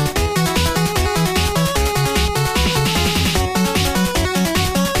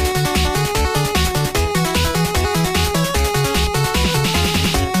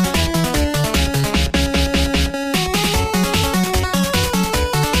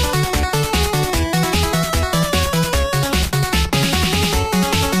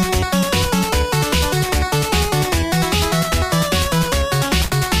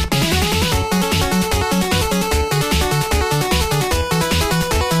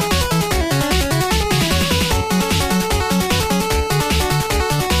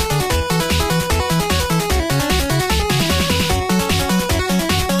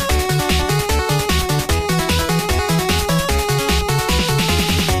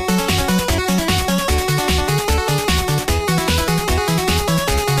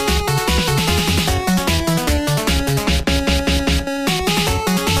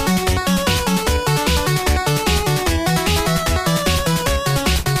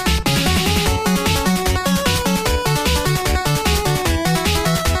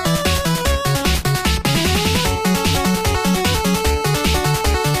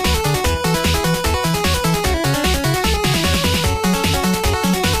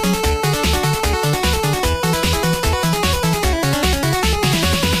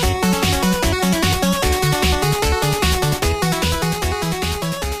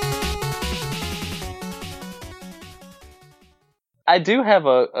 I do have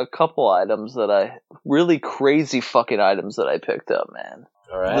a couple items really crazy fucking items that I picked up, man.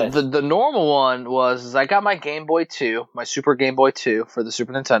 All right. The normal one was I got my Game Boy 2, my Super Game Boy 2 for the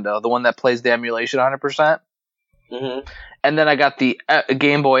Super Nintendo, the one that plays the emulation 100%. Mm-hmm. And then I got the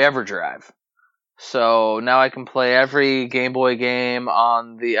Game Boy EverDrive. So now I can play every Game Boy game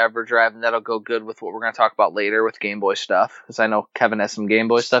on the EverDrive, and that'll go good with what we're going to talk about later with Game Boy stuff. Because I know Kevin has some Game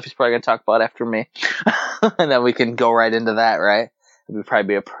Boy stuff he's probably going to talk about after me. And then we can go right into that, right? It would probably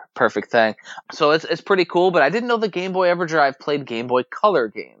be a perfect thing. So it's pretty cool, but I didn't know the Game Boy EverDrive played Game Boy Color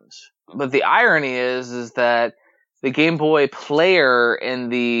games. But the irony is that the Game Boy player in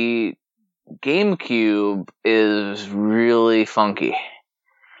the GameCube is really funky.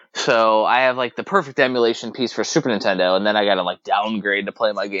 So I have like the perfect emulation piece for Super Nintendo, and then I gotta like downgrade to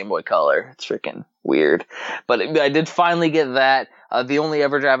play my Game Boy Color. It's freaking weird. But I did finally get that. The only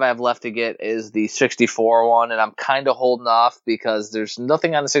EverDrive I have left to get is the 64 one, and I'm kind of holding off because there's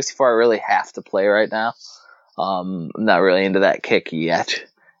nothing on the 64 I really have to play right now. I'm not really into that kick yet.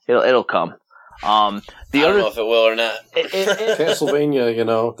 It'll come. I don't know if it will or not.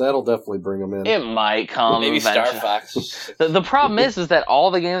 Castlevania, that'll definitely bring them in. It might come. Maybe eventually. Star Fox. The problem is that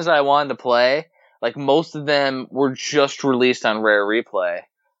all the games that I wanted to play, like most of them were just released on Rare Replay.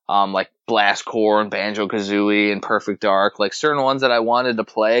 Like Blast Corps and Banjo-Kazooie and Perfect Dark. Like certain ones that I wanted to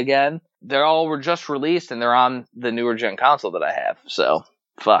play again, they all were just released and they're on the newer gen console that I have. So,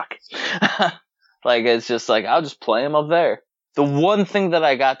 fuck. Like, it's just like, I'll just play them up there. The one thing that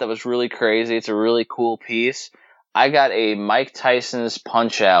I got that was really crazy, it's a really cool piece, I got a Mike Tyson's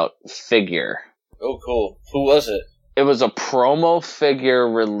Punch-Out figure. Oh, cool. Who was it? It was a promo figure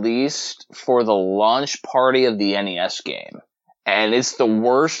released for the launch party of the NES game. And it's the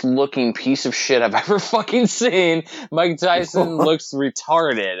worst looking piece of shit I've ever fucking seen. Mike Tyson looks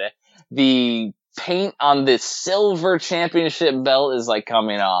retarded. The paint on the silver championship belt is like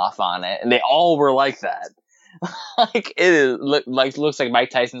coming off on it, and they all were like that. Like it is looks like Mike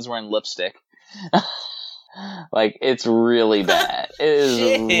Tyson's wearing lipstick. Like it's really bad. It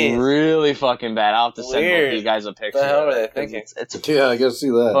is really fucking bad. I'll have to send both of you guys a picture. What the hell are they thinking? It's Yeah, I gotta see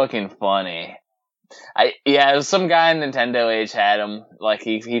that. fucking funny. It was some guy in Nintendo Age had them. Like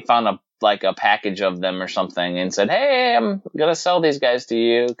he found a package of them or something and said, "Hey, I'm gonna sell these guys to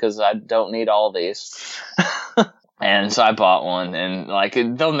you because I don't need all these." And so I bought one, and like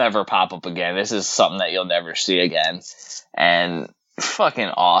they'll never pop up again. This is something that you'll never see again, and fucking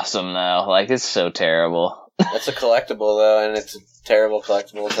awesome though. Like it's so terrible. That's a collectible though, and it's a terrible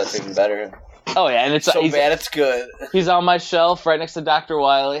collectible. So that's even better. Oh yeah, and it's So bad it's good. He's on my shelf right next to Dr.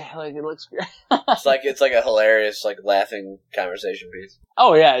 Wily. Like it looks great. It's like a hilarious, like laughing conversation piece.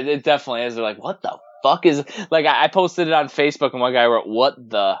 Oh yeah, it definitely is. They're like, what the fuck is like? I posted it on Facebook, and one guy wrote, "What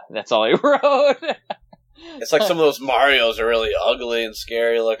the?" That's all he wrote. It's like some of those Marios are really ugly and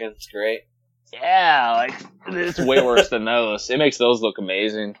scary looking. It's great. Yeah, like it's way worse than those. It makes those look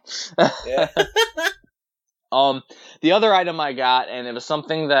amazing. Yeah. The other item I got, and it was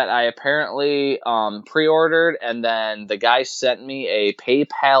something that I apparently pre-ordered, and then the guy sent me a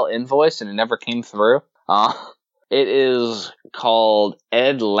PayPal invoice, and it never came through. It is called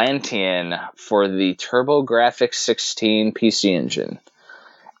Atlantean for the TurboGrafx 16 PC Engine.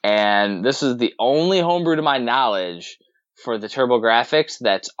 And this is the only homebrew to my knowledge for the TurboGrafx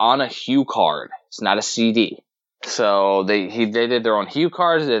that's on a Hue card. It's not a CD. So they did their own Hue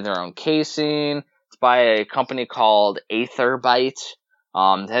cards, they did their own casing. It's by a company called Aetherbyte.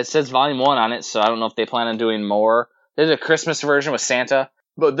 It says Volume 1 on it, so I don't know if they plan on doing more. There's a Christmas version with Santa,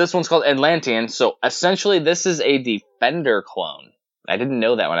 but this one's called Atlantean. So essentially this is a Defender clone. I didn't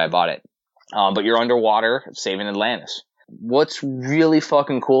know that when I bought it. But you're underwater saving Atlantis. What's really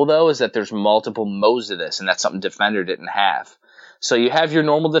fucking cool, though, is that there's multiple modes of this, and that's something Defender didn't have. So you have your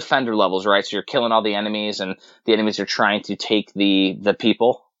normal Defender levels, right? So you're killing all the enemies, and the enemies are trying to take the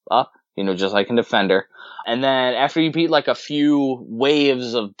people up, just like in Defender. And then after you beat, like, a few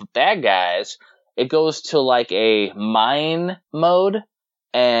waves of bad guys, it goes to, like, a mine mode.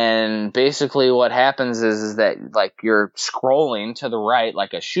 And basically what happens is that, like, you're scrolling to the right,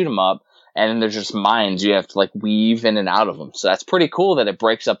 like a shoot 'em up, and there's just mines. You have to, like, weave in and out of them. So that's pretty cool that it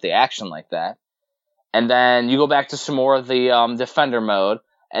breaks up the action like that. And then you go back to some more of the Defender mode.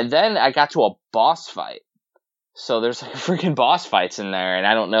 And then I got to a boss fight. So there's, like, freaking boss fights in there. And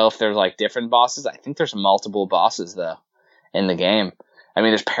I don't know if there's, like, different bosses. I think there's multiple bosses, though, in the game. I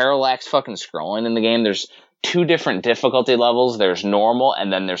mean, there's parallax fucking scrolling in the game. There's 2 different difficulty levels. There's normal,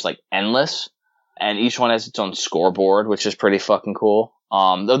 and then there's, like, endless. And each one has its own scoreboard, which is pretty fucking cool.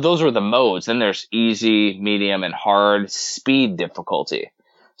 Those were the modes. Then there's easy, medium, and hard speed difficulty.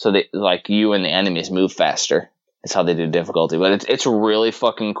 So they, like, you and the enemies move faster. That's how they do difficulty. But it's really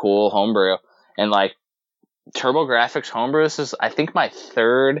fucking cool homebrew. And, like, TurboGrafx homebrew, this is, I think, my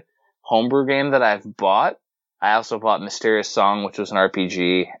 3rd homebrew game that I've bought. I also bought Mysterious Song, which was an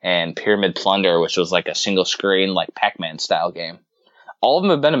RPG, and Pyramid Plunder, which was, like, a single screen, like, Pac-Man style game. All of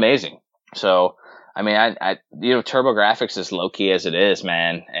them have been amazing. So, I mean, TurboGrafx is low-key as it is,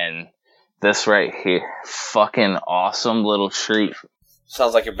 man. And this right here, fucking awesome little treat.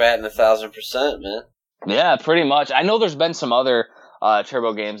 Sounds like you're batting 1,000%, man. Yeah, pretty much. I know there's been some other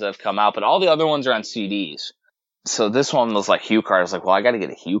Turbo games that have come out, but all the other ones are on CDs. So this one was like Hue card. I was like, well, I got to get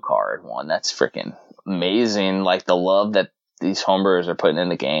a Hue card one. That's freaking amazing. Like, the love that these homebrewers are putting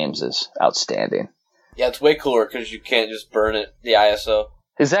into games is outstanding. Yeah, it's way cooler because you can't just burn it, the ISO.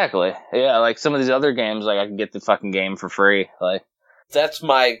 Exactly. Yeah, like some of these other games, like I can get the fucking game for free. Like that's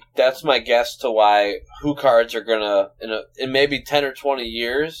my guess to why Hue cards are gonna in maybe 10 or 20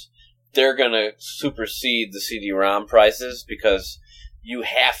 years they're gonna supersede the CD-ROM prices because you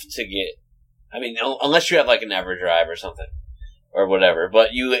have to get. I mean, unless you have like an EverDrive or something or whatever,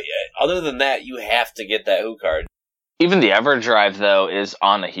 but other than that, you have to get that Hue card. Even the EverDrive though is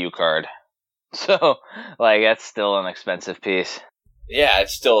on a Hue card, so like that's still an expensive piece. Yeah,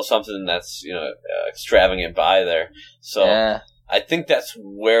 it's still something that's, extravagant buy there. So yeah. I think that's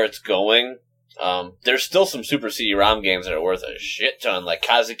where it's going. There's still some Super CD-ROM games that are worth a shit ton, like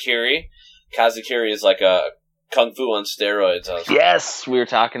Kazakiri. Kazakiri is like a Kung Fu on steroids. Yes, we were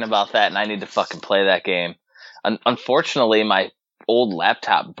talking about that, and I need to fucking play that game. Unfortunately, my old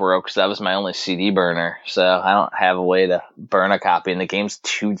laptop broke, so that was my only CD burner. So I don't have a way to burn a copy, and the game's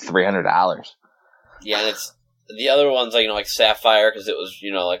 $200-$300. Yeah, and it's... The other ones, like Sapphire, because it was,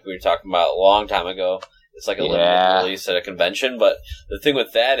 like we were talking about a long time ago. It's like a limited release at a convention. But the thing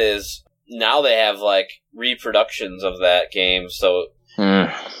with that is, now they have, like, reproductions of that game. So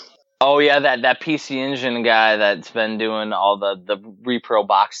Oh yeah, that PC Engine guy that's been doing all the repro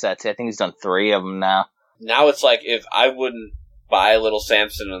box sets. I think he's done 3 of them now. Now it's like if I wouldn't buy Little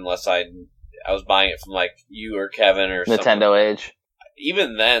Samson unless I was buying it from like you or Kevin or Nintendo Age.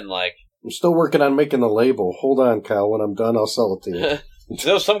 Even then, like I'm still working on making the label. Hold on, Kyle. When I'm done, I'll sell it to you.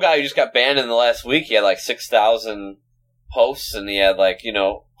 there was some guy who just got banned in the last week. He had like 6,000 posts and he had like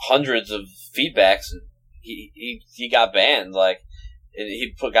hundreds of feedbacks and he got banned. Like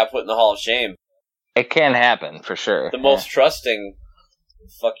he got put in the Hall of Shame. It can happen for sure. The most trusting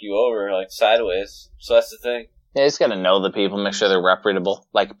fuck you over like sideways. So that's the thing. Yeah, you just got to know the people, make sure they're reputable,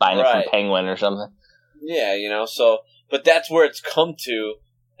 like buying it from Penguin or something. Yeah, so but that's where it's come to,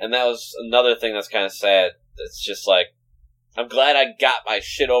 and that was another thing that's kind of sad. It's just like I'm glad I got my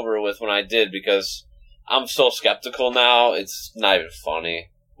shit over with when I did because I'm so skeptical now. It's not even funny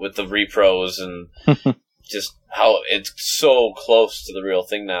with the repros and just how it's so close to the real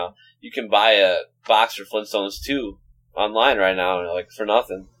thing now. You can buy a box for Flintstones 2 online right now, like for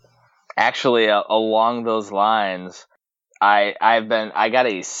nothing. Actually, along those lines, I got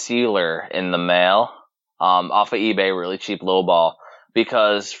a sealer in the mail off of eBay, really cheap lowball,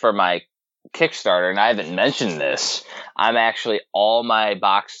 because for my Kickstarter, and I haven't mentioned this, I'm actually all my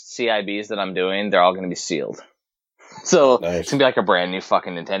boxed CIBs that I'm doing, they're all going to be sealed. So Nice. It's gonna be like a brand new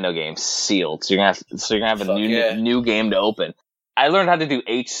fucking Nintendo game sealed. So you're gonna have a new game to open. I learned how to do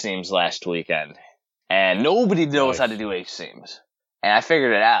H-seams last weekend, and nobody knows how to do H-seams, and I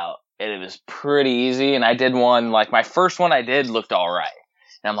figured it out. And it was pretty easy, and I did one, like, my first one I did looked alright.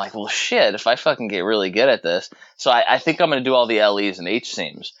 And I'm like, well, shit, if I fucking get really good at this. So I think I'm going to do all the LEs and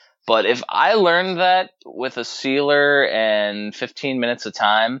H-seams. But if I learned that with a sealer and 15 minutes of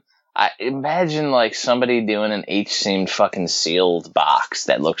time, I imagine, like, somebody doing an H-seamed fucking sealed box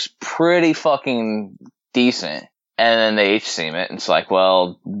that looks pretty fucking decent. And then they H-seam it, and it's like,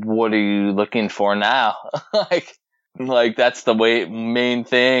 well, what are you looking for now? Like that's the main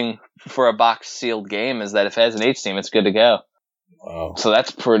thing for a box sealed game is that if it has an H-seam, it's good to go. Wow. So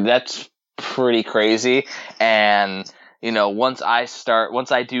that's pretty crazy. And once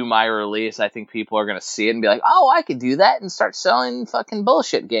I do my release, I think people are gonna see it and be like, oh, I could do that and start selling fucking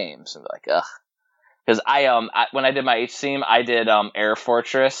bullshit games. And be like, ugh. Because when I did my H-seam, I did Air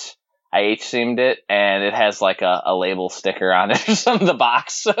Fortress. I H-seamed it, and it has like a label sticker on it or something. The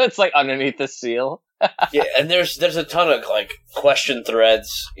box, so it's like underneath the seal. Yeah, and there's a ton of like question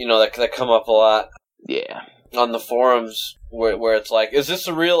threads, that come up a lot. Yeah, on the forums where it's like, is this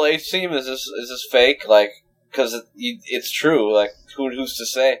a real H-seam? Is this fake? Like, because it's true. Like, who's to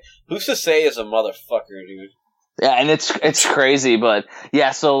say? Who's to say is a motherfucker, dude? Yeah, and it's crazy, but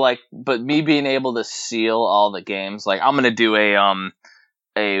yeah. So like, but me being able to seal all the games, like I'm gonna do a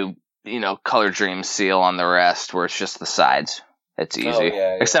Color Dream seal on the rest, where it's just the sides. It's easy. Oh,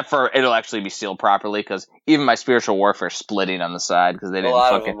 yeah. Except for it'll actually be sealed properly, because even my Spiritual Warfare is splitting on the side because they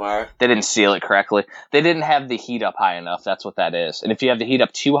didn't seal it correctly. They didn't have the heat up high enough. That's what that is. And if you have the heat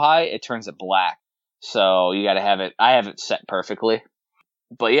up too high, it turns it black. So you got to have it. I have it set perfectly.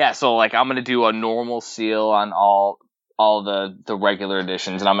 But yeah, so like I'm gonna do a normal seal on all the regular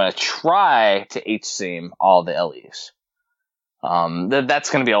editions, and I'm gonna try to H-seam all the LEs. That's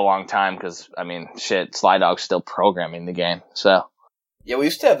gonna be a long time because Sly Dog's still programming the game. So yeah, we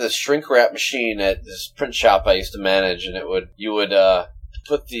used to have this shrink wrap machine at this print shop I used to manage, and you would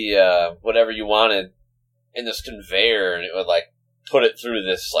put the whatever you wanted in this conveyor, and it would like put it through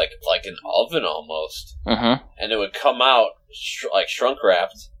this like an oven almost, and it would come out like shrunk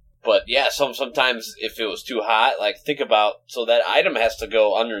wrapped. But yeah, sometimes if it was too hot, like think about, so that item has to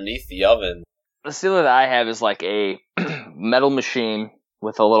go underneath the oven. The sealer that I have is like a metal machine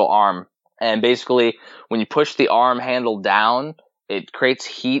with a little arm, and basically when you push the arm handle down, it creates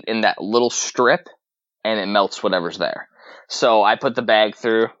heat in that little strip, and it melts whatever's there. So I put the bag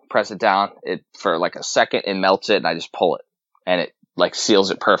through, press it down, it for like a second, it melts it, and I just pull it, and it like seals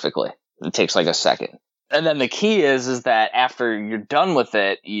it perfectly. It takes like a second. And then the key is that after you're done with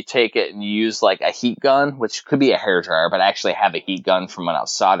it, you take it and you use like a heat gun, which could be a hairdryer, but I actually have a heat gun from when I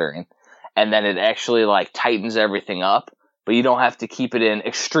was soldering. And then it actually like tightens everything up, but you don't have to keep it in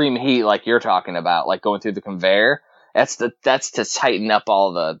extreme heat like you're talking about, like going through the conveyor. That's to tighten up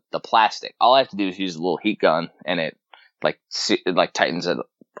all the plastic. All I have to do is use a little heat gun, and it tightens it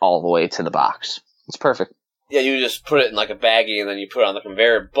all the way to the box. It's perfect. Yeah, you just put it in like a baggie and then you put it on the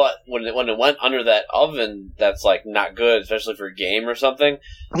conveyor. But when it went under that oven, that's like not good, especially for a game or something.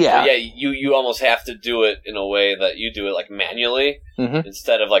 Yeah. So yeah, you almost have to do it in a way that you do it like manually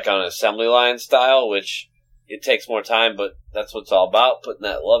instead of like on an assembly line style, which it takes more time, but that's what it's all about, putting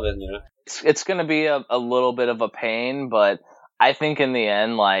that love in, It's going to be a little bit of a pain, but I think in the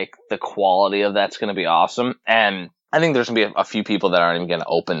end, like, the quality of that's going to be awesome. And I think there's going to be a few people that aren't even going to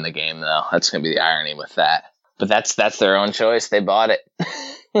open the game, though. That's going to be the irony with that. But that's their own choice. They bought it.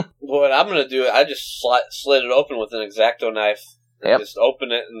 What I'm going to do, I just slid it open with an X-Acto knife. Yep. Just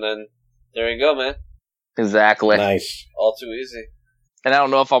open it, and then there you go, man. Exactly. Nice. All too easy. And I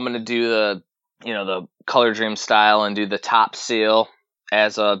don't know if I'm going to do the Color Dream style and do the top seal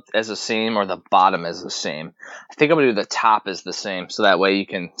as a seam or the bottom as a seam. I think I'm going to do the top as the seam, so that way you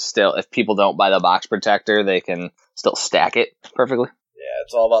can still, if people don't buy the box protector, they can still stack it perfectly. Yeah,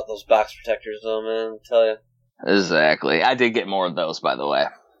 it's all about those box protectors, though, man. I tell you. Exactly. I did get more of those, by the way.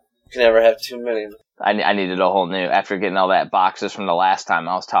 You can never have too many. I needed a whole new, after getting all that boxes from the last time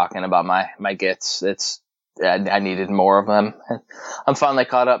I was talking about my gets. I needed more of them. I'm finally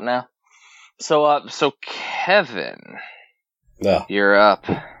caught up now. So Kevin, Yeah. you're up.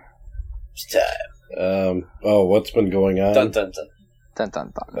 It's time. What's been going on? Dun, dun, dun. Dun,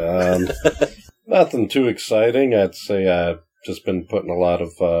 dun, dun. Nothing too exciting. I'd say I've just been putting a lot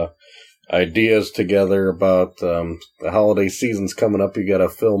of ideas together about the holiday season's coming up. You got to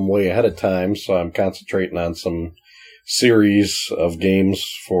film way ahead of time, so I'm concentrating on some series of games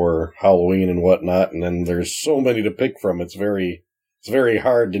for Halloween and whatnot. And then there's so many to pick from. It's very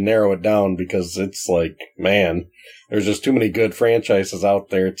hard to narrow it down because it's like, man, there's just too many good franchises out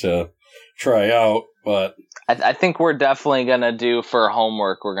there to try out. But I think we're definitely going to do, for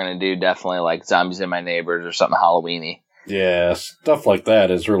homework, we're going to do definitely like Zombies and My Neighbors or something Halloween-y. yeah, stuff like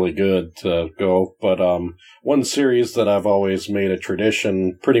that is really good to go. But one series that I've always made a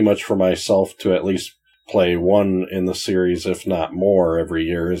tradition pretty much for myself to at least play one in the series, if not more, every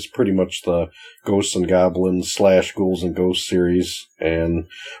year is pretty much the Ghosts and Goblins / Ghouls and Ghosts series. And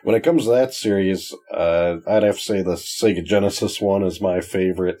when it comes to that series, I'd have to say the Sega Genesis one is my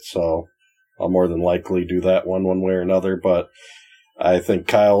favorite, so I'll more than likely do that one way or another. But I think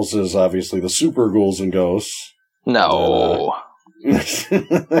Kyle's is obviously the Super Ghouls and Ghosts. No.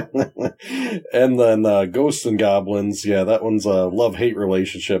 And then Ghosts and Goblins, yeah, that one's a love-hate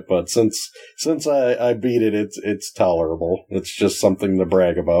relationship, but since I beat it, it's tolerable. It's just something to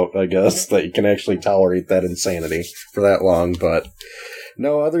brag about, I guess, that you can actually tolerate that insanity for that long. But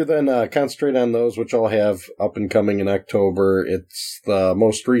no, other than concentrate on those, which I'll have up and coming in October, it's the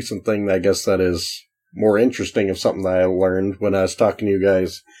most recent thing, I guess, that is more interesting of something that I learned when I was talking to you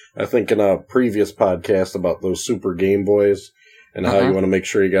guys, I think in a previous podcast about those Super Game Boys. And how you want to make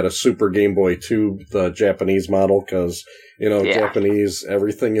sure you got a Super Game Boy Tube, the Japanese model, because, Japanese,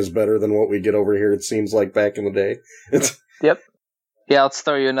 everything is better than what we get over here, it seems like, back in the day. Yep. Yeah, let's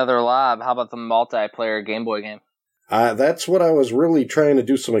throw you another lob. How about the multiplayer Game Boy game? That's what I was really trying to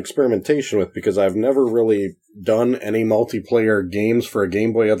do some experimentation with, because I've never really done any multiplayer games for a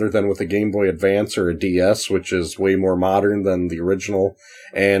Game Boy other than with a Game Boy Advance or a DS, which is way more modern than the original.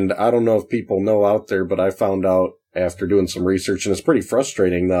 And I don't know if people know out there, but I found out after doing some research, and it's pretty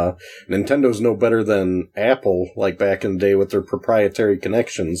frustrating. Nintendo's no better than Apple, like back in the day with their proprietary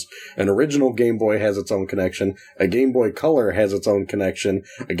connections. An original Game Boy has its own connection. A Game Boy Color has its own connection.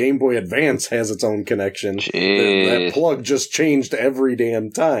 A Game Boy Advance has its own connection. That plug just changed every damn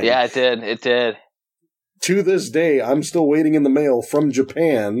time. Yeah, it did. It did. To this day, I'm still waiting in the mail from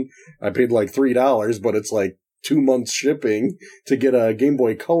Japan. I paid like $3, but it's like 2 months shipping to get a Game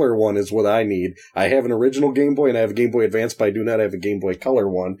Boy Color one is what I need. I have an original Game Boy and I have a Game Boy Advance, but I do not have a Game Boy Color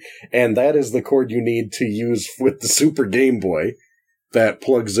one. And that is the cord you need to use with the Super Game Boy that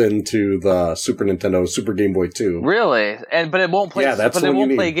plugs into the Super Nintendo Super Game Boy 2. Really? But it won't play. Yeah, that's but the it one you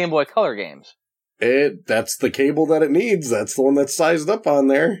won't play need. Game Boy Color games. That's the cable that it needs. That's the one that's sized up on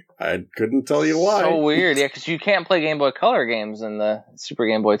there. I couldn't tell you why. So weird, yeah, because you can't play Game Boy Color games in the Super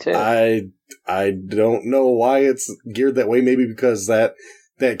Game Boy 2. I don't know why it's geared that way. Maybe because that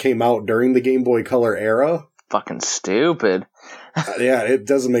came out during the Game Boy Color era. Fucking stupid. Yeah, it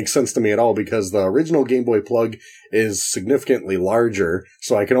doesn't make sense to me at all because the original Game Boy plug is significantly larger,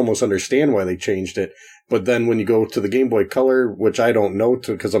 so I can almost understand why they changed it. But then when you go to the Game Boy Color, which I don't know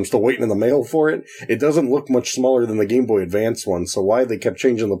because I'm still waiting in the mail for it, it doesn't look much smaller than the Game Boy Advance one. So why they kept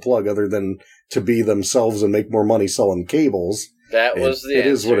changing the plug other than to be themselves and make more money selling cables? That was the answer.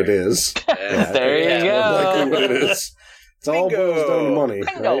 It is what it is. Yeah, there you go. Likely what it is. It's all boils down to money,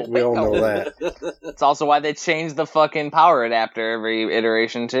 right? We all know that. It's also why they changed the fucking power adapter every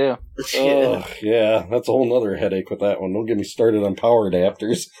iteration, too. Oh, yeah, that's a whole nother headache with that one. Don't get me started on power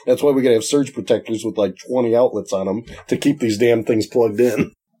adapters. That's why we gotta have surge protectors with like 20 outlets on them to keep these damn things plugged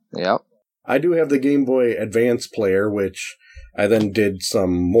in. Yep. I do have the Game Boy Advance player, which I then did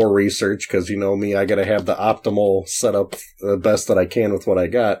some more research because, you know me, I got to have the optimal setup, the best that I can with what I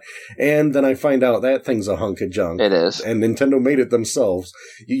got. And then I find out that thing's a hunk of junk. It is. And Nintendo made it themselves.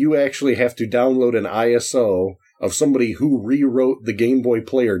 You actually have to download an ISO of somebody who rewrote the Game Boy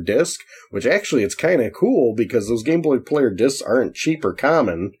Player disc, which actually it's kind of cool because those Game Boy Player discs aren't cheap or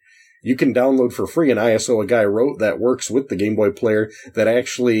common. You can download for free an ISO a guy wrote that works with the Game Boy Player that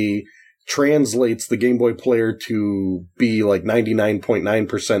actually translates the Game Boy Player to be like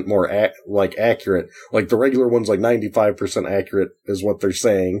 99.9% more accurate. Like the regular one's like 95% accurate is what they're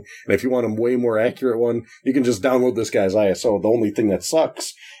saying. And if you want a way more accurate one, you can just download this guy's ISO. The only thing that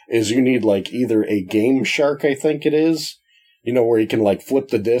sucks is you need like either a Game Shark, I think it is, you know, where you can like flip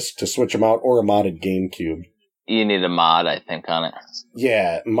the disc to switch them out, or a modded GameCube. You need a mod, I think, on it.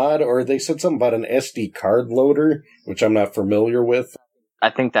 Yeah, mod, or they said something about an SD card loader, which I'm not familiar with. I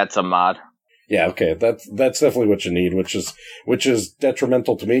think that's a mod. Yeah, okay, that's definitely what you need, which is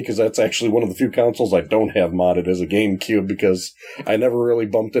detrimental to me because that's actually one of the few consoles I don't have modded as a GameCube because I never really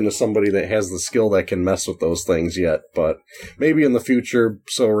bumped into somebody that has the skill that can mess with those things yet, but maybe in the future.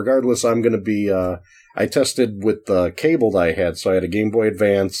 So regardless, I'm going to be, I tested with the cable that I had, so I had a Game Boy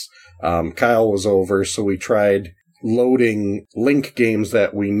Advance. Kyle was over, so we tried loading Link games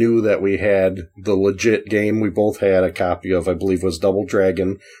that we knew that we had the legit game. We both had a copy of, I believe, was Double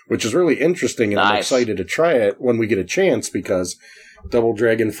Dragon, which is really interesting, and I'm excited to try it when we get a chance because Double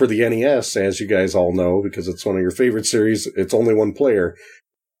Dragon for the NES, as you guys all know, because it's one of your favorite series, it's only one player.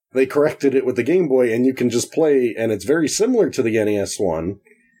 They corrected it with the Game Boy, and you can just play, and it's very similar to the NES one.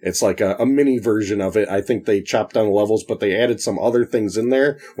 It's like a mini version of it. I think they chopped down the levels, but they added some other things in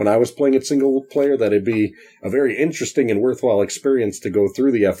there when I was playing it single player that it'd be a very interesting and worthwhile experience to go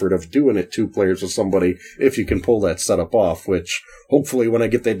through the effort of doing it 2 players with somebody if you can pull that setup off, which hopefully when I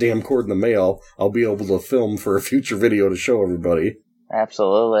get that damn cord in the mail, I'll be able to film for a future video to show everybody.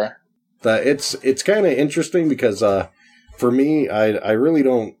 Absolutely. It's kind of interesting because for me, I really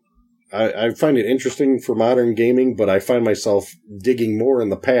don't. I find it interesting for modern gaming, but I find myself digging more in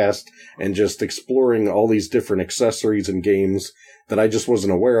the past and just exploring all these different accessories and games that I just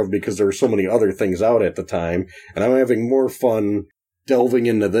wasn't aware of because there were so many other things out at the time. And I'm having more fun delving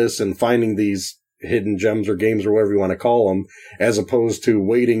into this and finding these hidden gems or games or whatever you want to call them, as opposed to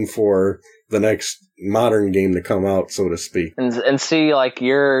waiting for the next modern game to come out, so to speak. And see, like,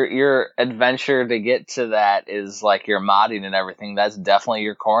 your adventure to get to that is, like, your modding and everything. That's definitely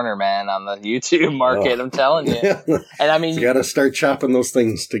your corner, man, on the YouTube market, I'm telling you. And, I mean... You gotta start chopping those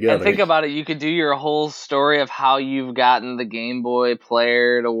things together. And think about it, you could do your whole story of how you've gotten the Game Boy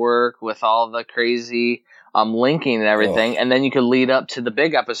Player to work with all the crazy linking and everything, and then you could lead up to the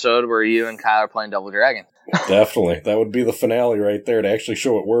big episode where you and Kyle are playing Double Dragon. Definitely. That would be the finale right there to actually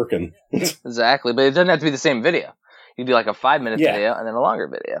show it working. Exactly. But it doesn't have to be the same video. You do like a 5-minute video and then a longer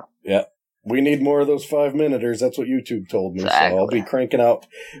video. Yeah. We need more of those 5-minuters. That's what YouTube told me. Exactly. So I'll be cranking out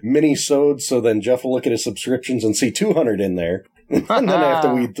mini-sodes so then Jeff will look at his subscriptions and see 200 in there. And then I have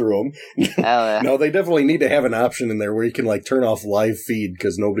to weed through them. No, they definitely need to have an option in there where you can like turn off live feed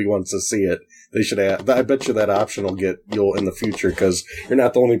because nobody wants to see it. They should have. I bet you that option you'll in the future because you're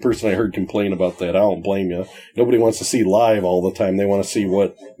not the only person I heard complain about that. I don't blame you. Nobody wants to see live all the time. They want to see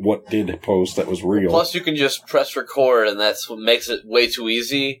what did post that was real. Plus, you can just press record, and that's what makes it way too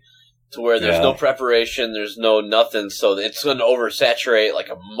easy. To where there's no preparation, there's no nothing, so it's going to oversaturate like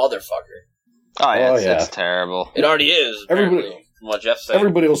a motherfucker. Oh, yeah, it's terrible. It already is, apparently, from what Jeff said.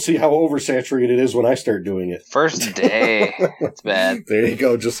 Everybody will see how oversaturated it is when I start doing it. First day. It's bad. There you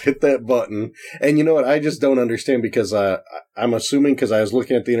go. Just hit that button. And you know what? I just don't understand because I'm assuming because I was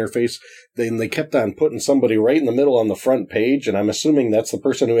looking at the interface, they kept on putting somebody right in the middle on the front page, and I'm assuming that's the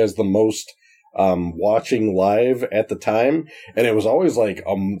person who has the most watching live at the time, and it was always like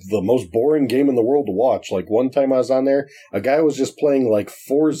the most boring game in the world to watch. Like one time I was on there, a guy was just playing like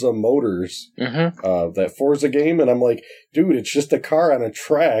Forza Motors, that Forza game, and I'm like, dude, it's just a car on a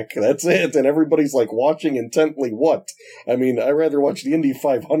track, that's it, and everybody's like watching intently. What? I mean, I'd rather watch the Indy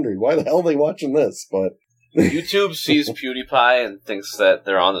 500. Why the hell are they watching this? But YouTube sees PewDiePie and thinks that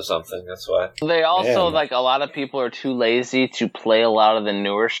they're onto something. That's why. They also, like, a lot of people are too lazy to play a lot of the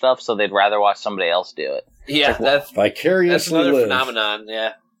newer stuff, so they'd rather watch somebody else do it. Yeah, that's another phenomenon,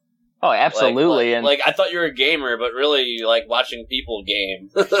 yeah. Oh, absolutely. Like, I thought you were a gamer, but really you like watching people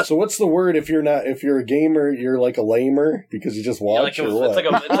game. So what's the word if you're a gamer, you're like a lamer because you just watch or what?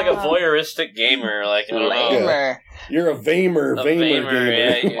 It's like a voyeuristic gamer, like a lamer. You're a vamer gamer.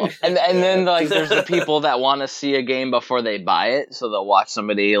 Yeah. and then like there's the people that want to see a game before they buy it, so they'll watch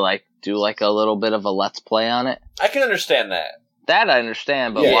somebody like do like a little bit of a let's play on it. I can understand that. That I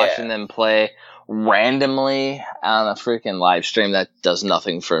understand, but watching them play randomly on a freaking live stream, that does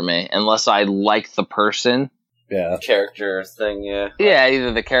nothing for me unless I like the person. Yeah. Character thing, yeah. Yeah,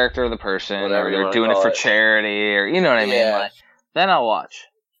 either the character or the person, Whatever or you they're wanna doing it call for it. charity, or you know what I mean. Yeah. Like, then I'll watch.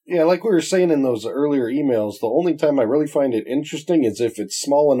 Yeah, like we were saying in those earlier emails, the only time I really find it interesting is if it's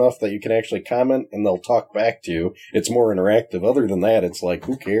small enough that you can actually comment and they'll talk back to you. It's more interactive. Other than that, it's like,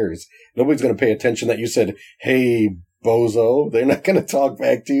 who cares? Nobody's going to pay attention that you said, hey, bozo. They're not going to talk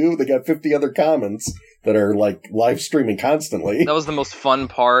back to you. They got 50 other comments that are like live streaming constantly. That was the most fun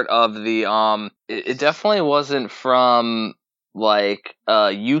part of the it definitely wasn't from like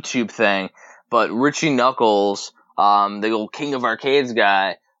a YouTube thing, but Richie Knuckles, the old King of Arcades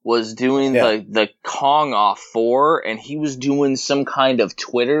guy, was doing the Kong off 4, and he was doing some kind of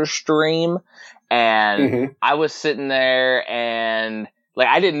Twitter stream, and I was sitting there and like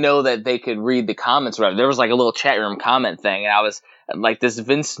I didn't know that they could read the comments right. There was like a little chat room comment thing, and I was like, this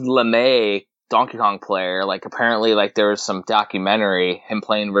Vince LeMay Donkey Kong player, like apparently like there was some documentary, him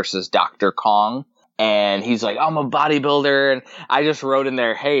playing versus Dr. Kong, and he's like, I'm a bodybuilder, and I just wrote in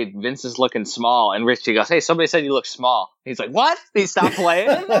there, hey, Vince is looking small, and Richie goes, hey, somebody said you look small. He's like, what? He stopped playing?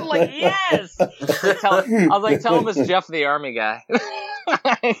 And I'm like, yes! I was like, tell him it's Jeff the Army guy.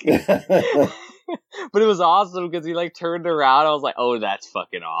 But it was awesome because he like turned around. I was like, "Oh, that's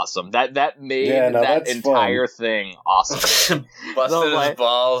fucking awesome!" That made that entire thing awesome. Busted his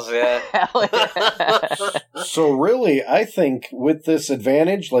balls, yeah. Hell yeah. So really, I think with this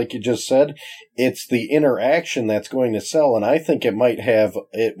advantage, like you just said, it's the interaction that's going to sell, and I think it might have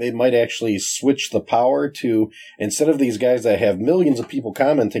it might actually switch the power to, instead of these guys that have millions of people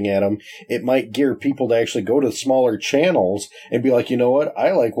commenting at them, it might gear people to actually go to smaller channels and be like, you know what,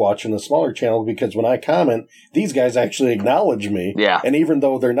 I like watching the smaller channels because when I comment, these guys actually acknowledge me. Yeah. And even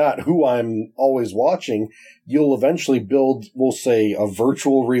though they're not who I'm always watching, you'll eventually build, we'll say, a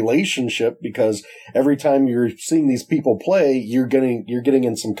virtual relationship, because every time you're seeing these people play, you're getting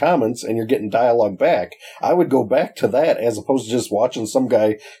in some comments and you're getting dialogue back. I would go back to that as opposed to just watching some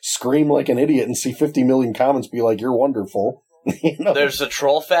guy scream like an idiot and see 50 million comments be like, you're wonderful. You know? There's a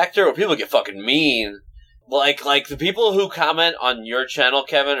troll factor where people get fucking mean. Like the people who comment on your channel,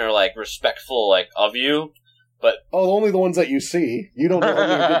 Kevin, are like respectful, like of you, but only the ones that you see. You don't know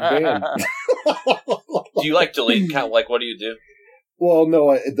how to get banned. Do you like delete? Like, what do you do? Well,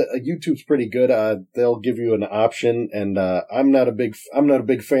 no, YouTube's pretty good. They'll give you an option, and I'm not a big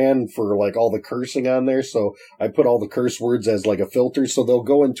fan for like all the cursing on there. So I put all the curse words as like a filter. So they'll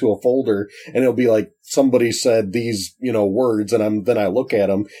go into a folder, and it'll be like somebody said these, words, and then I look at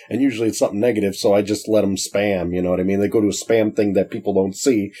them, and usually it's something negative. So I just let them spam. You know what I mean? They go to a spam thing that people don't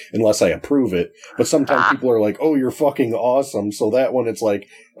see unless I approve it. But sometimes people are like, "Oh, you're fucking awesome." So that one, it's like,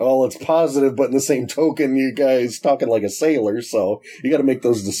 oh, it's positive, but in the same token, you guys talking like a sailor, so you got to make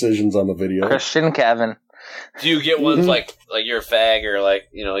those decisions on the video. Christian Kevin. Do you get ones like you're a fag, or like,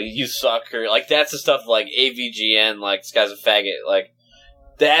 you suck, or like that's the stuff like AVGN, like this guy's a faggot, like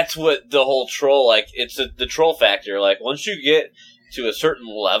that's what the whole troll, like it's the troll factor. Like once you get to a certain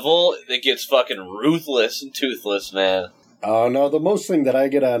level, it gets fucking ruthless and toothless, man. Oh, no, the most thing that I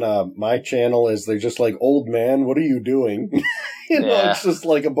get on my channel is they're just like, old man, what are you doing? It's just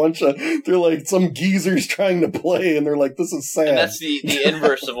like a bunch of, they're like some geezers trying to play, and they're like, this is sad. And that's the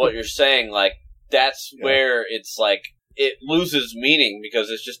inverse of what you're saying. Like, that's where it's like, it loses meaning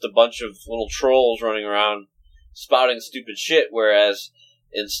because it's just a bunch of little trolls running around spouting stupid shit, whereas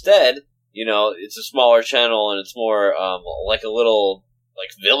instead, it's a smaller channel and it's more like a little like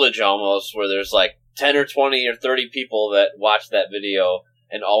village almost, where there's like 10 or 20 or 30 people that watch that video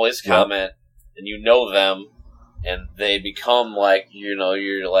and always comment, and you know them, and they become like, you're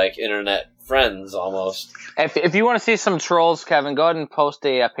like internet friends almost. If you want to see some trolls, Kevin, go ahead and post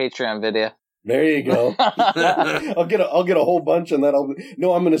a Patreon video. There you go. I'll get a whole bunch, and then I'm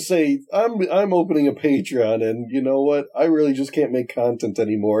going to say I'm opening a Patreon, and you know what? I really just can't make content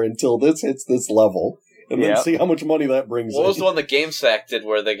anymore until this hits this level, and then see how much money that brings. What was the one that GameSack did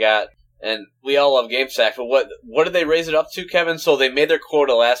where they got? And we all love GameSack, but what did they raise it up to, Kevin? So they made their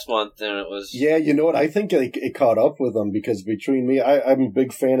quota last month, and it was... Yeah, you know what? I think it caught up with them, because between me, I'm a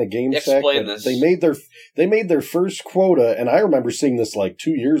big fan of GameSack. Explain this. They made their first quota, and I remember seeing this like 2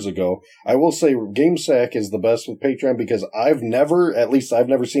 years ago. I will say GameSack is the best with Patreon, because I've never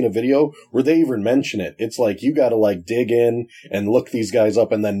seen a video where they even mention it. It's like you gotta like dig in and look these guys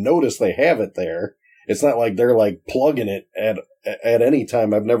up and then notice they have it there. It's not like they're like plugging it at any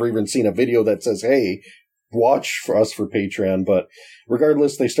time. I've never even seen a video that says, hey, watch for us for Patreon. But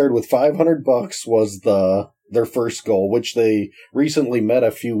regardless, they started with $500 was their first goal, which they recently met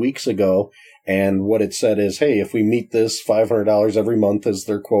a few weeks ago. And what it said is, hey, if we meet this $500 every month as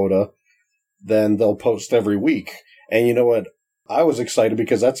their quota, then they'll post every week. And you know what? I was excited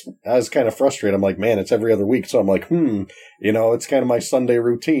because I was kind of frustrated. I'm like, man, it's every other week. So I'm like, it's kind of my Sunday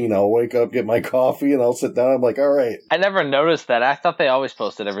routine. I'll wake up, get my coffee, and I'll sit down. I'm like, all right. I never noticed that. I thought they always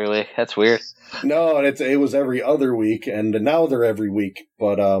posted every week. That's weird. No, it was every other week, and now they're every week.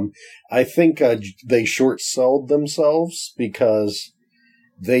 But I think they short-sold themselves because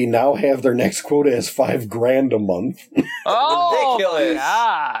they now have their next quota as $5,000 a month. Oh, ridiculous!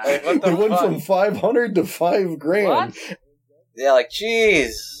 God. Like, what the They went fuck? from $500 to $5,000. What? Yeah, like,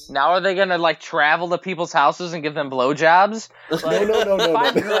 jeez. Now are they gonna like travel to people's houses and give them blowjobs? No.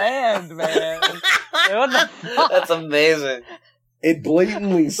 $5,000, man. What the fuck? That's amazing. It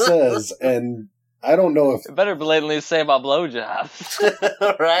blatantly says, and I don't know if It better blatantly say about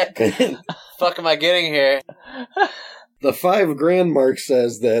blowjobs. Right? Fuck am I getting here? the $5,000 mark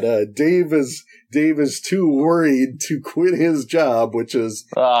says that Dave is too worried to quit his job, which is,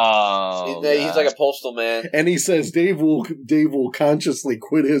 Oh, He's like a postal man. and he says Dave will consciously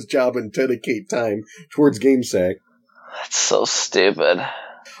quit his job and dedicate time towards GameSack. that's so stupid.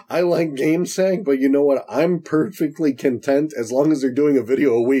 I like GameSack, but you know what? I'm perfectly content as long as they're doing a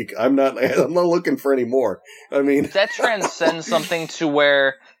video a week. I'm not looking for any more. I mean, That transcends something to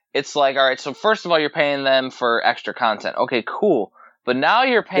where it's like, all right, so first of all, you're paying them for extra content. Okay, cool. But now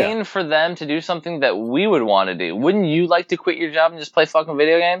you're paying for them to do something that we would want to do. Wouldn't you like to quit your job and just play fucking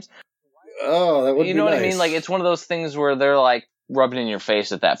video games? oh, that would be You know what I nice. mean? Like, it's one of those things where they're like rubbing in your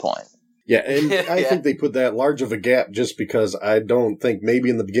face at that point. Yeah, and I Yeah. think they put that large of a gap just because I don't think maybe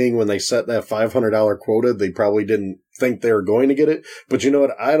in the beginning when they set that $500 quota, they probably didn't think they were going to get it. But you know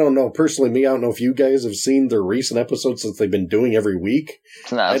what? I don't know. Personally, I don't know if you guys have seen their recent episodes that they've been doing every week.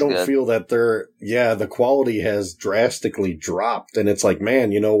 It's not I as don't good. feel that the quality has drastically dropped. And it's like,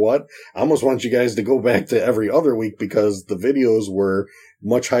 man, you know what? I almost want you guys to go back to every other week because the videos were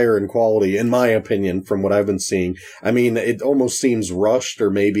much higher in quality, in my opinion, from what I've been seeing. I mean, it almost seems rushed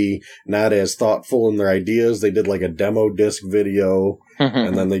or maybe not as thoughtful in their ideas. They did like a demo disc video,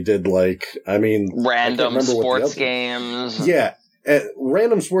 and then they did like, I mean, I can't Random remember what the sports other- games. Yeah.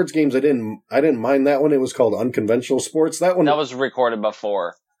 Random sports games, I didn't mind that one. It was called Unconventional Sports. That one, That was recorded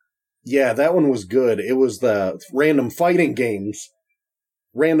before. yeah, that one was good. It was the random fighting games.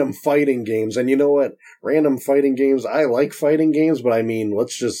 And you know what? Random fighting games, I like fighting games, but I mean,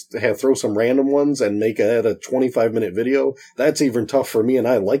 let's just throw some random ones and make it a 25-minute video. That's even tough for me, and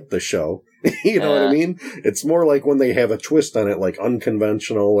I like the show. You know what I mean? It's more like when they have a twist on it, like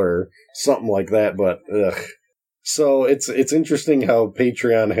unconventional or something like that, but ugh. So it's interesting how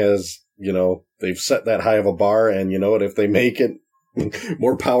Patreon has, they've set that high of a bar, and you know what? If they make it,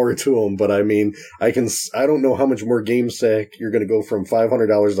 more power to them. But I mean, I don't know how much more GameSack you're going to go from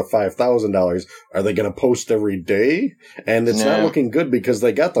 $500 to $5,000. Are they going to post every day? And it's not looking good because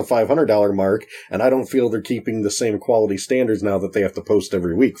they got the $500 mark, and I don't feel they're keeping the same quality standards now that they have to post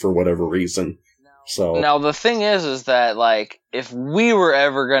every week for whatever reason. So Now, the thing is that, like, if we were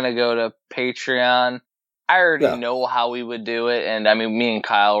ever going to go to Patreon, I already know how we would do it. And, I mean, me and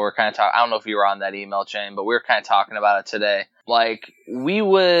Kyle were kind of talking. I don't know if you were on that email chain, but we were kind of talking about it today. Like, we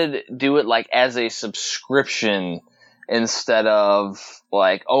would do it, like, as a subscription instead of,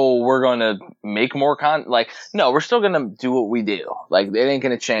 like, oh, we're going to make more content. Like, no, we're still going to do what we do. Like, it ain't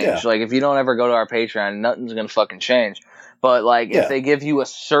going to change. Yeah. Like, if you don't ever go to our Patreon, nothing's going to fucking change. But, like, if they give you a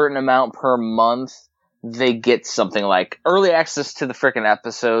certain amount per month, they get something like early access to the freaking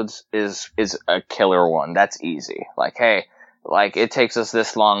episodes is a killer one. That's easy. Like, hey, like it takes us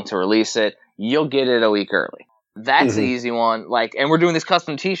this long to release it. You'll get it a week early. That's the easy one. Like, and we're doing these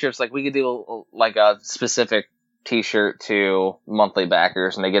custom t-shirts. Like, we could do like a specific t-shirt to monthly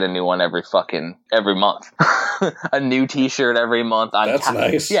backers, and they get a new one every month. A new t-shirt every month. That's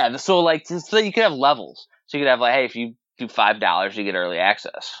nice. Yeah. So like, so you could have levels. So you could have like, hey, if you do $5, you get early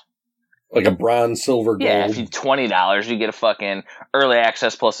access. like a bronze, silver, gold. Yeah, if you $20, you get a fucking early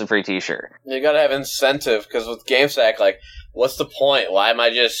access plus a free t-shirt. You gotta have incentive, because with GameSack, like, what's the point? Why am I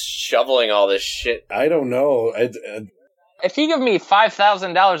just shoveling all this shit? I don't know. If you give me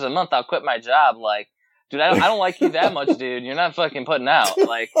 $5,000 a month, I'll quit my job. Like, dude, I don't like you that much, dude. You're not fucking putting out.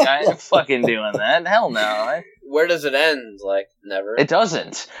 Like, I ain't fucking doing that. Hell no. Where does it end? Like, never. It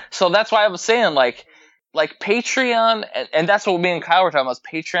doesn't. So that's why I was saying, like Patreon, and that's what me and Kyle were talking about, is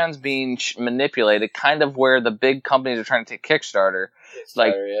Patreon's being manipulated, kind of where the big companies are trying to take Kickstarter.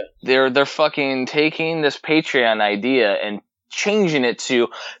 Like, they're fucking taking this Patreon idea and changing it to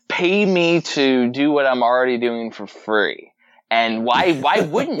pay me to do what I'm already doing for free. And why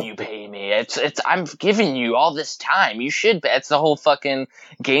wouldn't you pay me? It's I'm giving you all this time. You should. It's the whole fucking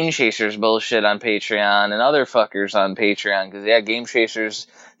Game Chasers bullshit on Patreon and other fuckers on Patreon. Because yeah, Game Chasers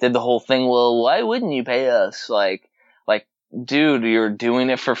did the whole thing. Well, why wouldn't you pay us? Like, dude, you're doing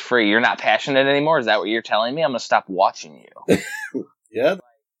it for free. You're not passionate anymore. Is that what you're telling me? I'm gonna stop watching you. Yeah.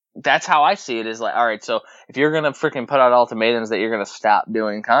 That's how I see it, is like, all right, so if you're going to freaking put out ultimatums that you're going to stop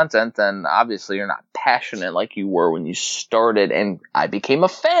doing content, then obviously you're not passionate like you were when you started, and I became a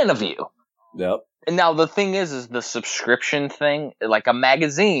fan of you. Yep. And now the thing is the subscription thing, like a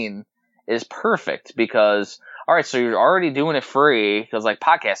magazine, is perfect because, all right, so you're already doing it free, because like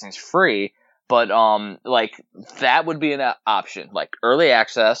podcasting is free, but like that would be an option, like early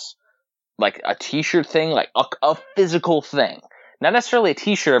access, like a t-shirt thing, like a physical thing. Not necessarily a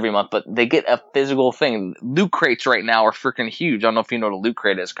t-shirt every month, but they get a physical thing. Loot crates right now are freaking huge. I don't know if you know what a loot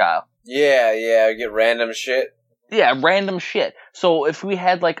crate is, Kyle. Yeah, I get random shit. Yeah, random shit. So if we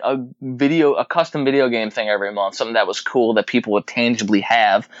had like a custom video game thing every month, something that was cool that people would tangibly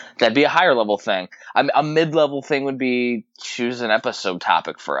have, that'd be a higher level thing. A mid-level thing would be choose an episode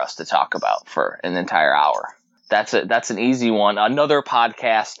topic for us to talk about for an entire hour. That's an easy one. Another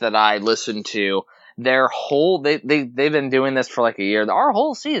podcast that I listen to, their whole they've been doing this for like a year. Our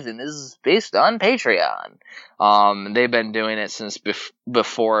whole season is based on Patreon. They've been doing it since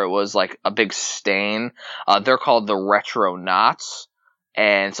before it was like a big stain. They're called the Retronauts,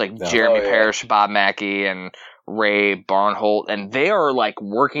 and it's like Jeremy Parrish, Bob Mackey, and Ray Barnholt, and they are like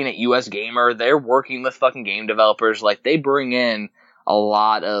working at US Gamer. They're working with fucking game developers. Like they bring in a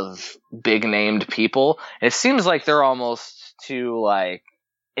lot of big named people. And it seems like they're almost too like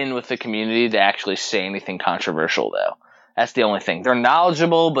in with the community to actually say anything controversial, though. That's the only thing. They're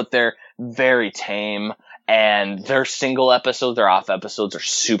knowledgeable, but they're very tame, and their single episodes, their off episodes are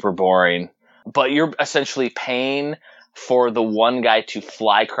super boring. But you're essentially paying for the one guy to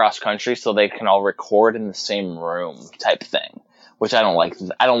fly cross country so they can all record in the same room type thing, which I don't like.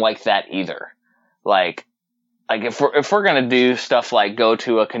 I don't like that either. Like if we're gonna do stuff like go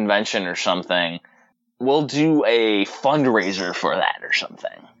to a convention or something, we'll do a fundraiser for that or something.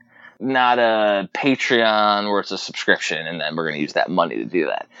 Not a Patreon where it's a subscription and then we're going to use that money to do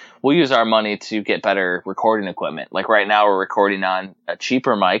that. We'll use our money to get better recording equipment. Like right now we're recording on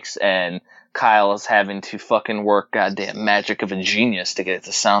cheaper mics, and Kyle is having to fucking work goddamn magic of a genius to get it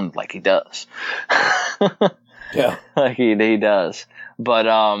to sound like he does. Yeah. Like he does. But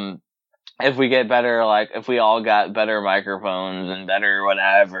if we get better, like if we all got better microphones and better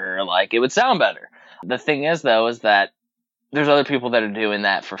whatever, like it would sound better. The thing is, though, is that there's other people that are doing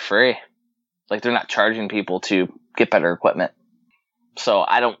that for free. Like, they're not charging people to get better equipment. So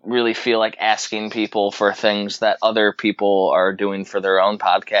I don't really feel like asking people for things that other people are doing for their own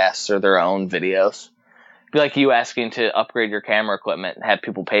podcasts or their own videos. It'd be like you asking to upgrade your camera equipment and have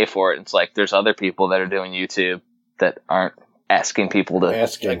people pay for it. It's like there's other people that are doing YouTube that aren't asking people to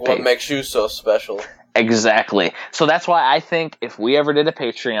pay. Like, what makes you so special? Exactly. So that's why I think if we ever did a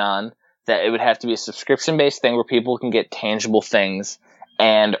Patreon, that it would have to be a subscription-based thing where people can get tangible things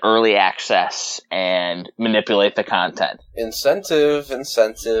and early access and manipulate the content. Incentive.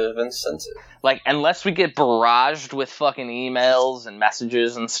 Like, unless we get barraged with fucking emails and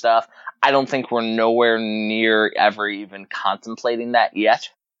messages and stuff, I don't think we're nowhere near ever even contemplating that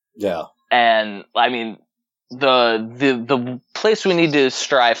yet. Yeah. And, I mean, the place we need to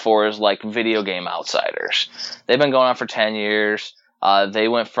strive for is, like, Video Game Outsiders. They've been going on for 10 years. They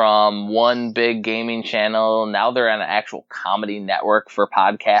went from one big gaming channel. Now they're on an actual comedy network for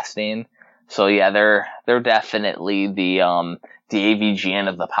podcasting. So yeah, they're definitely the AVGN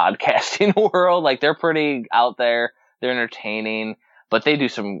of the podcasting world. Like they're pretty out there. They're entertaining, but they do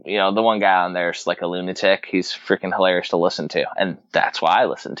some, the one guy on there is like a lunatic. He's freaking hilarious to listen to. And that's why I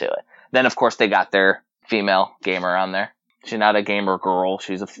listen to it. Then of course they got their female gamer on there. She's not a gamer girl.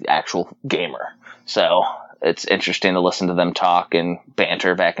 She's an actual gamer. So it's interesting to listen to them talk and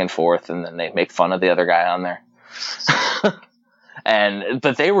banter back and forth, and then they make fun of the other guy on there.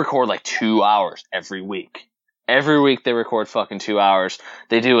 But they record like 2 hours every week. Every week they record fucking 2 hours.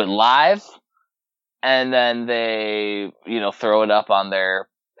 They do it live, and then they, throw it up on their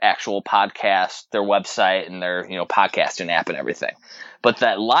actual podcast, their website, and their, podcasting app and everything. But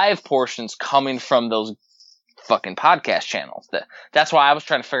that live portion's coming from those fucking podcast channels. That's why I was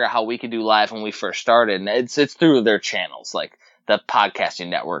trying to figure out how we could do live when we first started, and it's through their channels, like the podcasting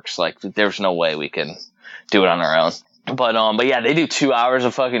networks. Like there's no way we can do it on our own. But yeah, they do 2 hours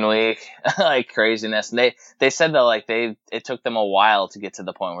a fucking week, like craziness. And they said that like it took them a while to get to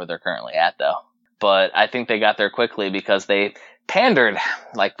the point where they're currently at, though. But I think they got there quickly because they pandered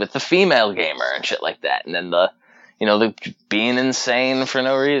like with the female gamer and shit like that, and then the they're being insane for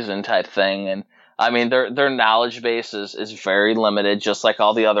no reason type thing. And I mean, their knowledge base is very limited, just like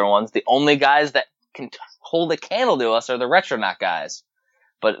all the other ones. The only guys that can hold a candle to us are the Retronaut guys,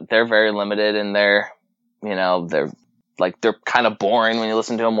 but they're very limited, and they're kind of boring when you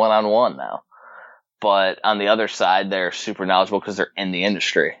listen to them one-on-one now. But on the other side, they're super knowledgeable because they're in the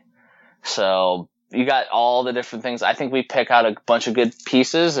industry. So you got all the different things. I think we pick out a bunch of good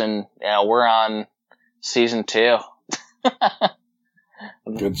pieces, and we're on season 2.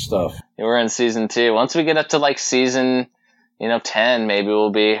 Good stuff. We're in season 2. Once we get up to like season 10, maybe we'll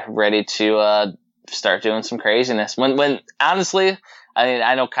be ready to start doing some craziness. When honestly, I mean,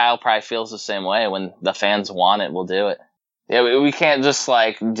 I know Kyle probably feels the same way. When the fans want it, we'll do it. Yeah, we can't just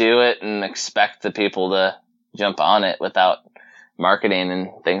like do it and expect the people to jump on it without marketing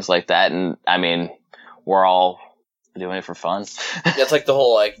and things like that. And I mean, we're all doing it for fun. Yeah, it's like the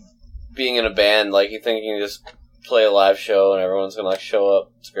whole like being in a band. Like you think you can just play a live show and everyone's gonna like show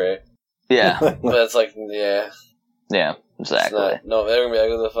up. It's great. Yeah, but it's like yeah, exactly. No, they're gonna be like,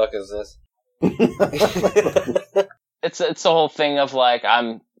 "Who the fuck is this?" It's the whole thing of like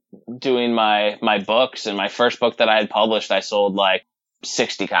I'm doing my books, and my first book that I had published, I sold like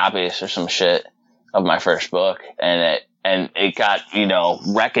 60 copies or some shit of my first book, and it got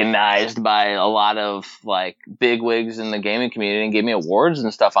recognized by a lot of like bigwigs in the gaming community and gave me awards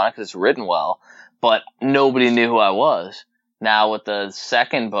and stuff on it because it's written well, but nobody knew who I was. Now with the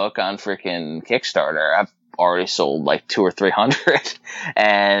second book on freaking Kickstarter, I've already sold like 200 or 300,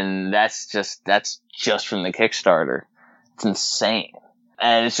 and that's just from the Kickstarter. It's insane.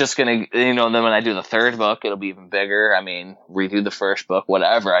 And it's just gonna, then when I do the third book, it'll be even bigger. I mean, redo the first book,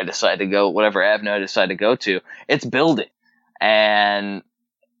 whatever avenue I decide to go to, it's building. And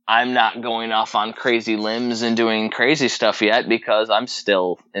I'm not going off on crazy limbs and doing crazy stuff yet because I'm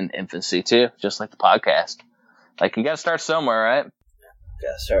still in infancy too, just like the podcast. Like, you gotta start somewhere, right?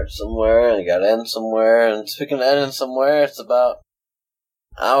 Gotta start somewhere, and you gotta end somewhere. And speaking of ending somewhere, it's about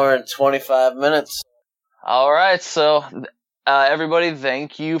an hour and 25 minutes. All right, so everybody,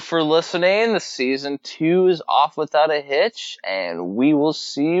 thank you for listening. The season 2 is off without a hitch, and we will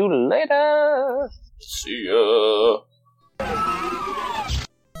see you later. See ya.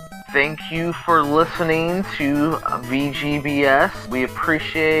 Thank you for listening to VGBS. We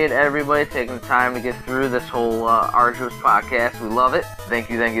appreciate everybody taking the time to get through this whole arduous podcast. We love it.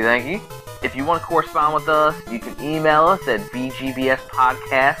 Thank you, thank you, thank you. If you want to correspond with us, you can email us at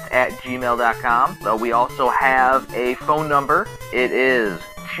vgbspodcast@gmail.com. We also have a phone number. It is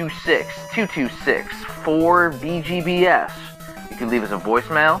 26226-4VGBS. You can leave us a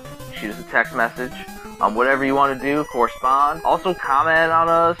voicemail, shoot us a text message, whatever you want to do, correspond. Also comment on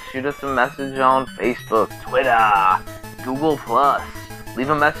us, shoot us a message on Facebook, Twitter, Google+. Leave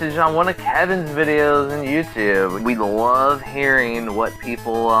a message on one of Kevin's videos on YouTube. We love hearing what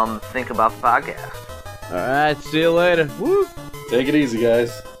people think about the podcast. All right, see you later. Woo! Take it easy,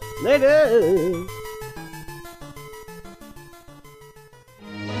 guys. Later.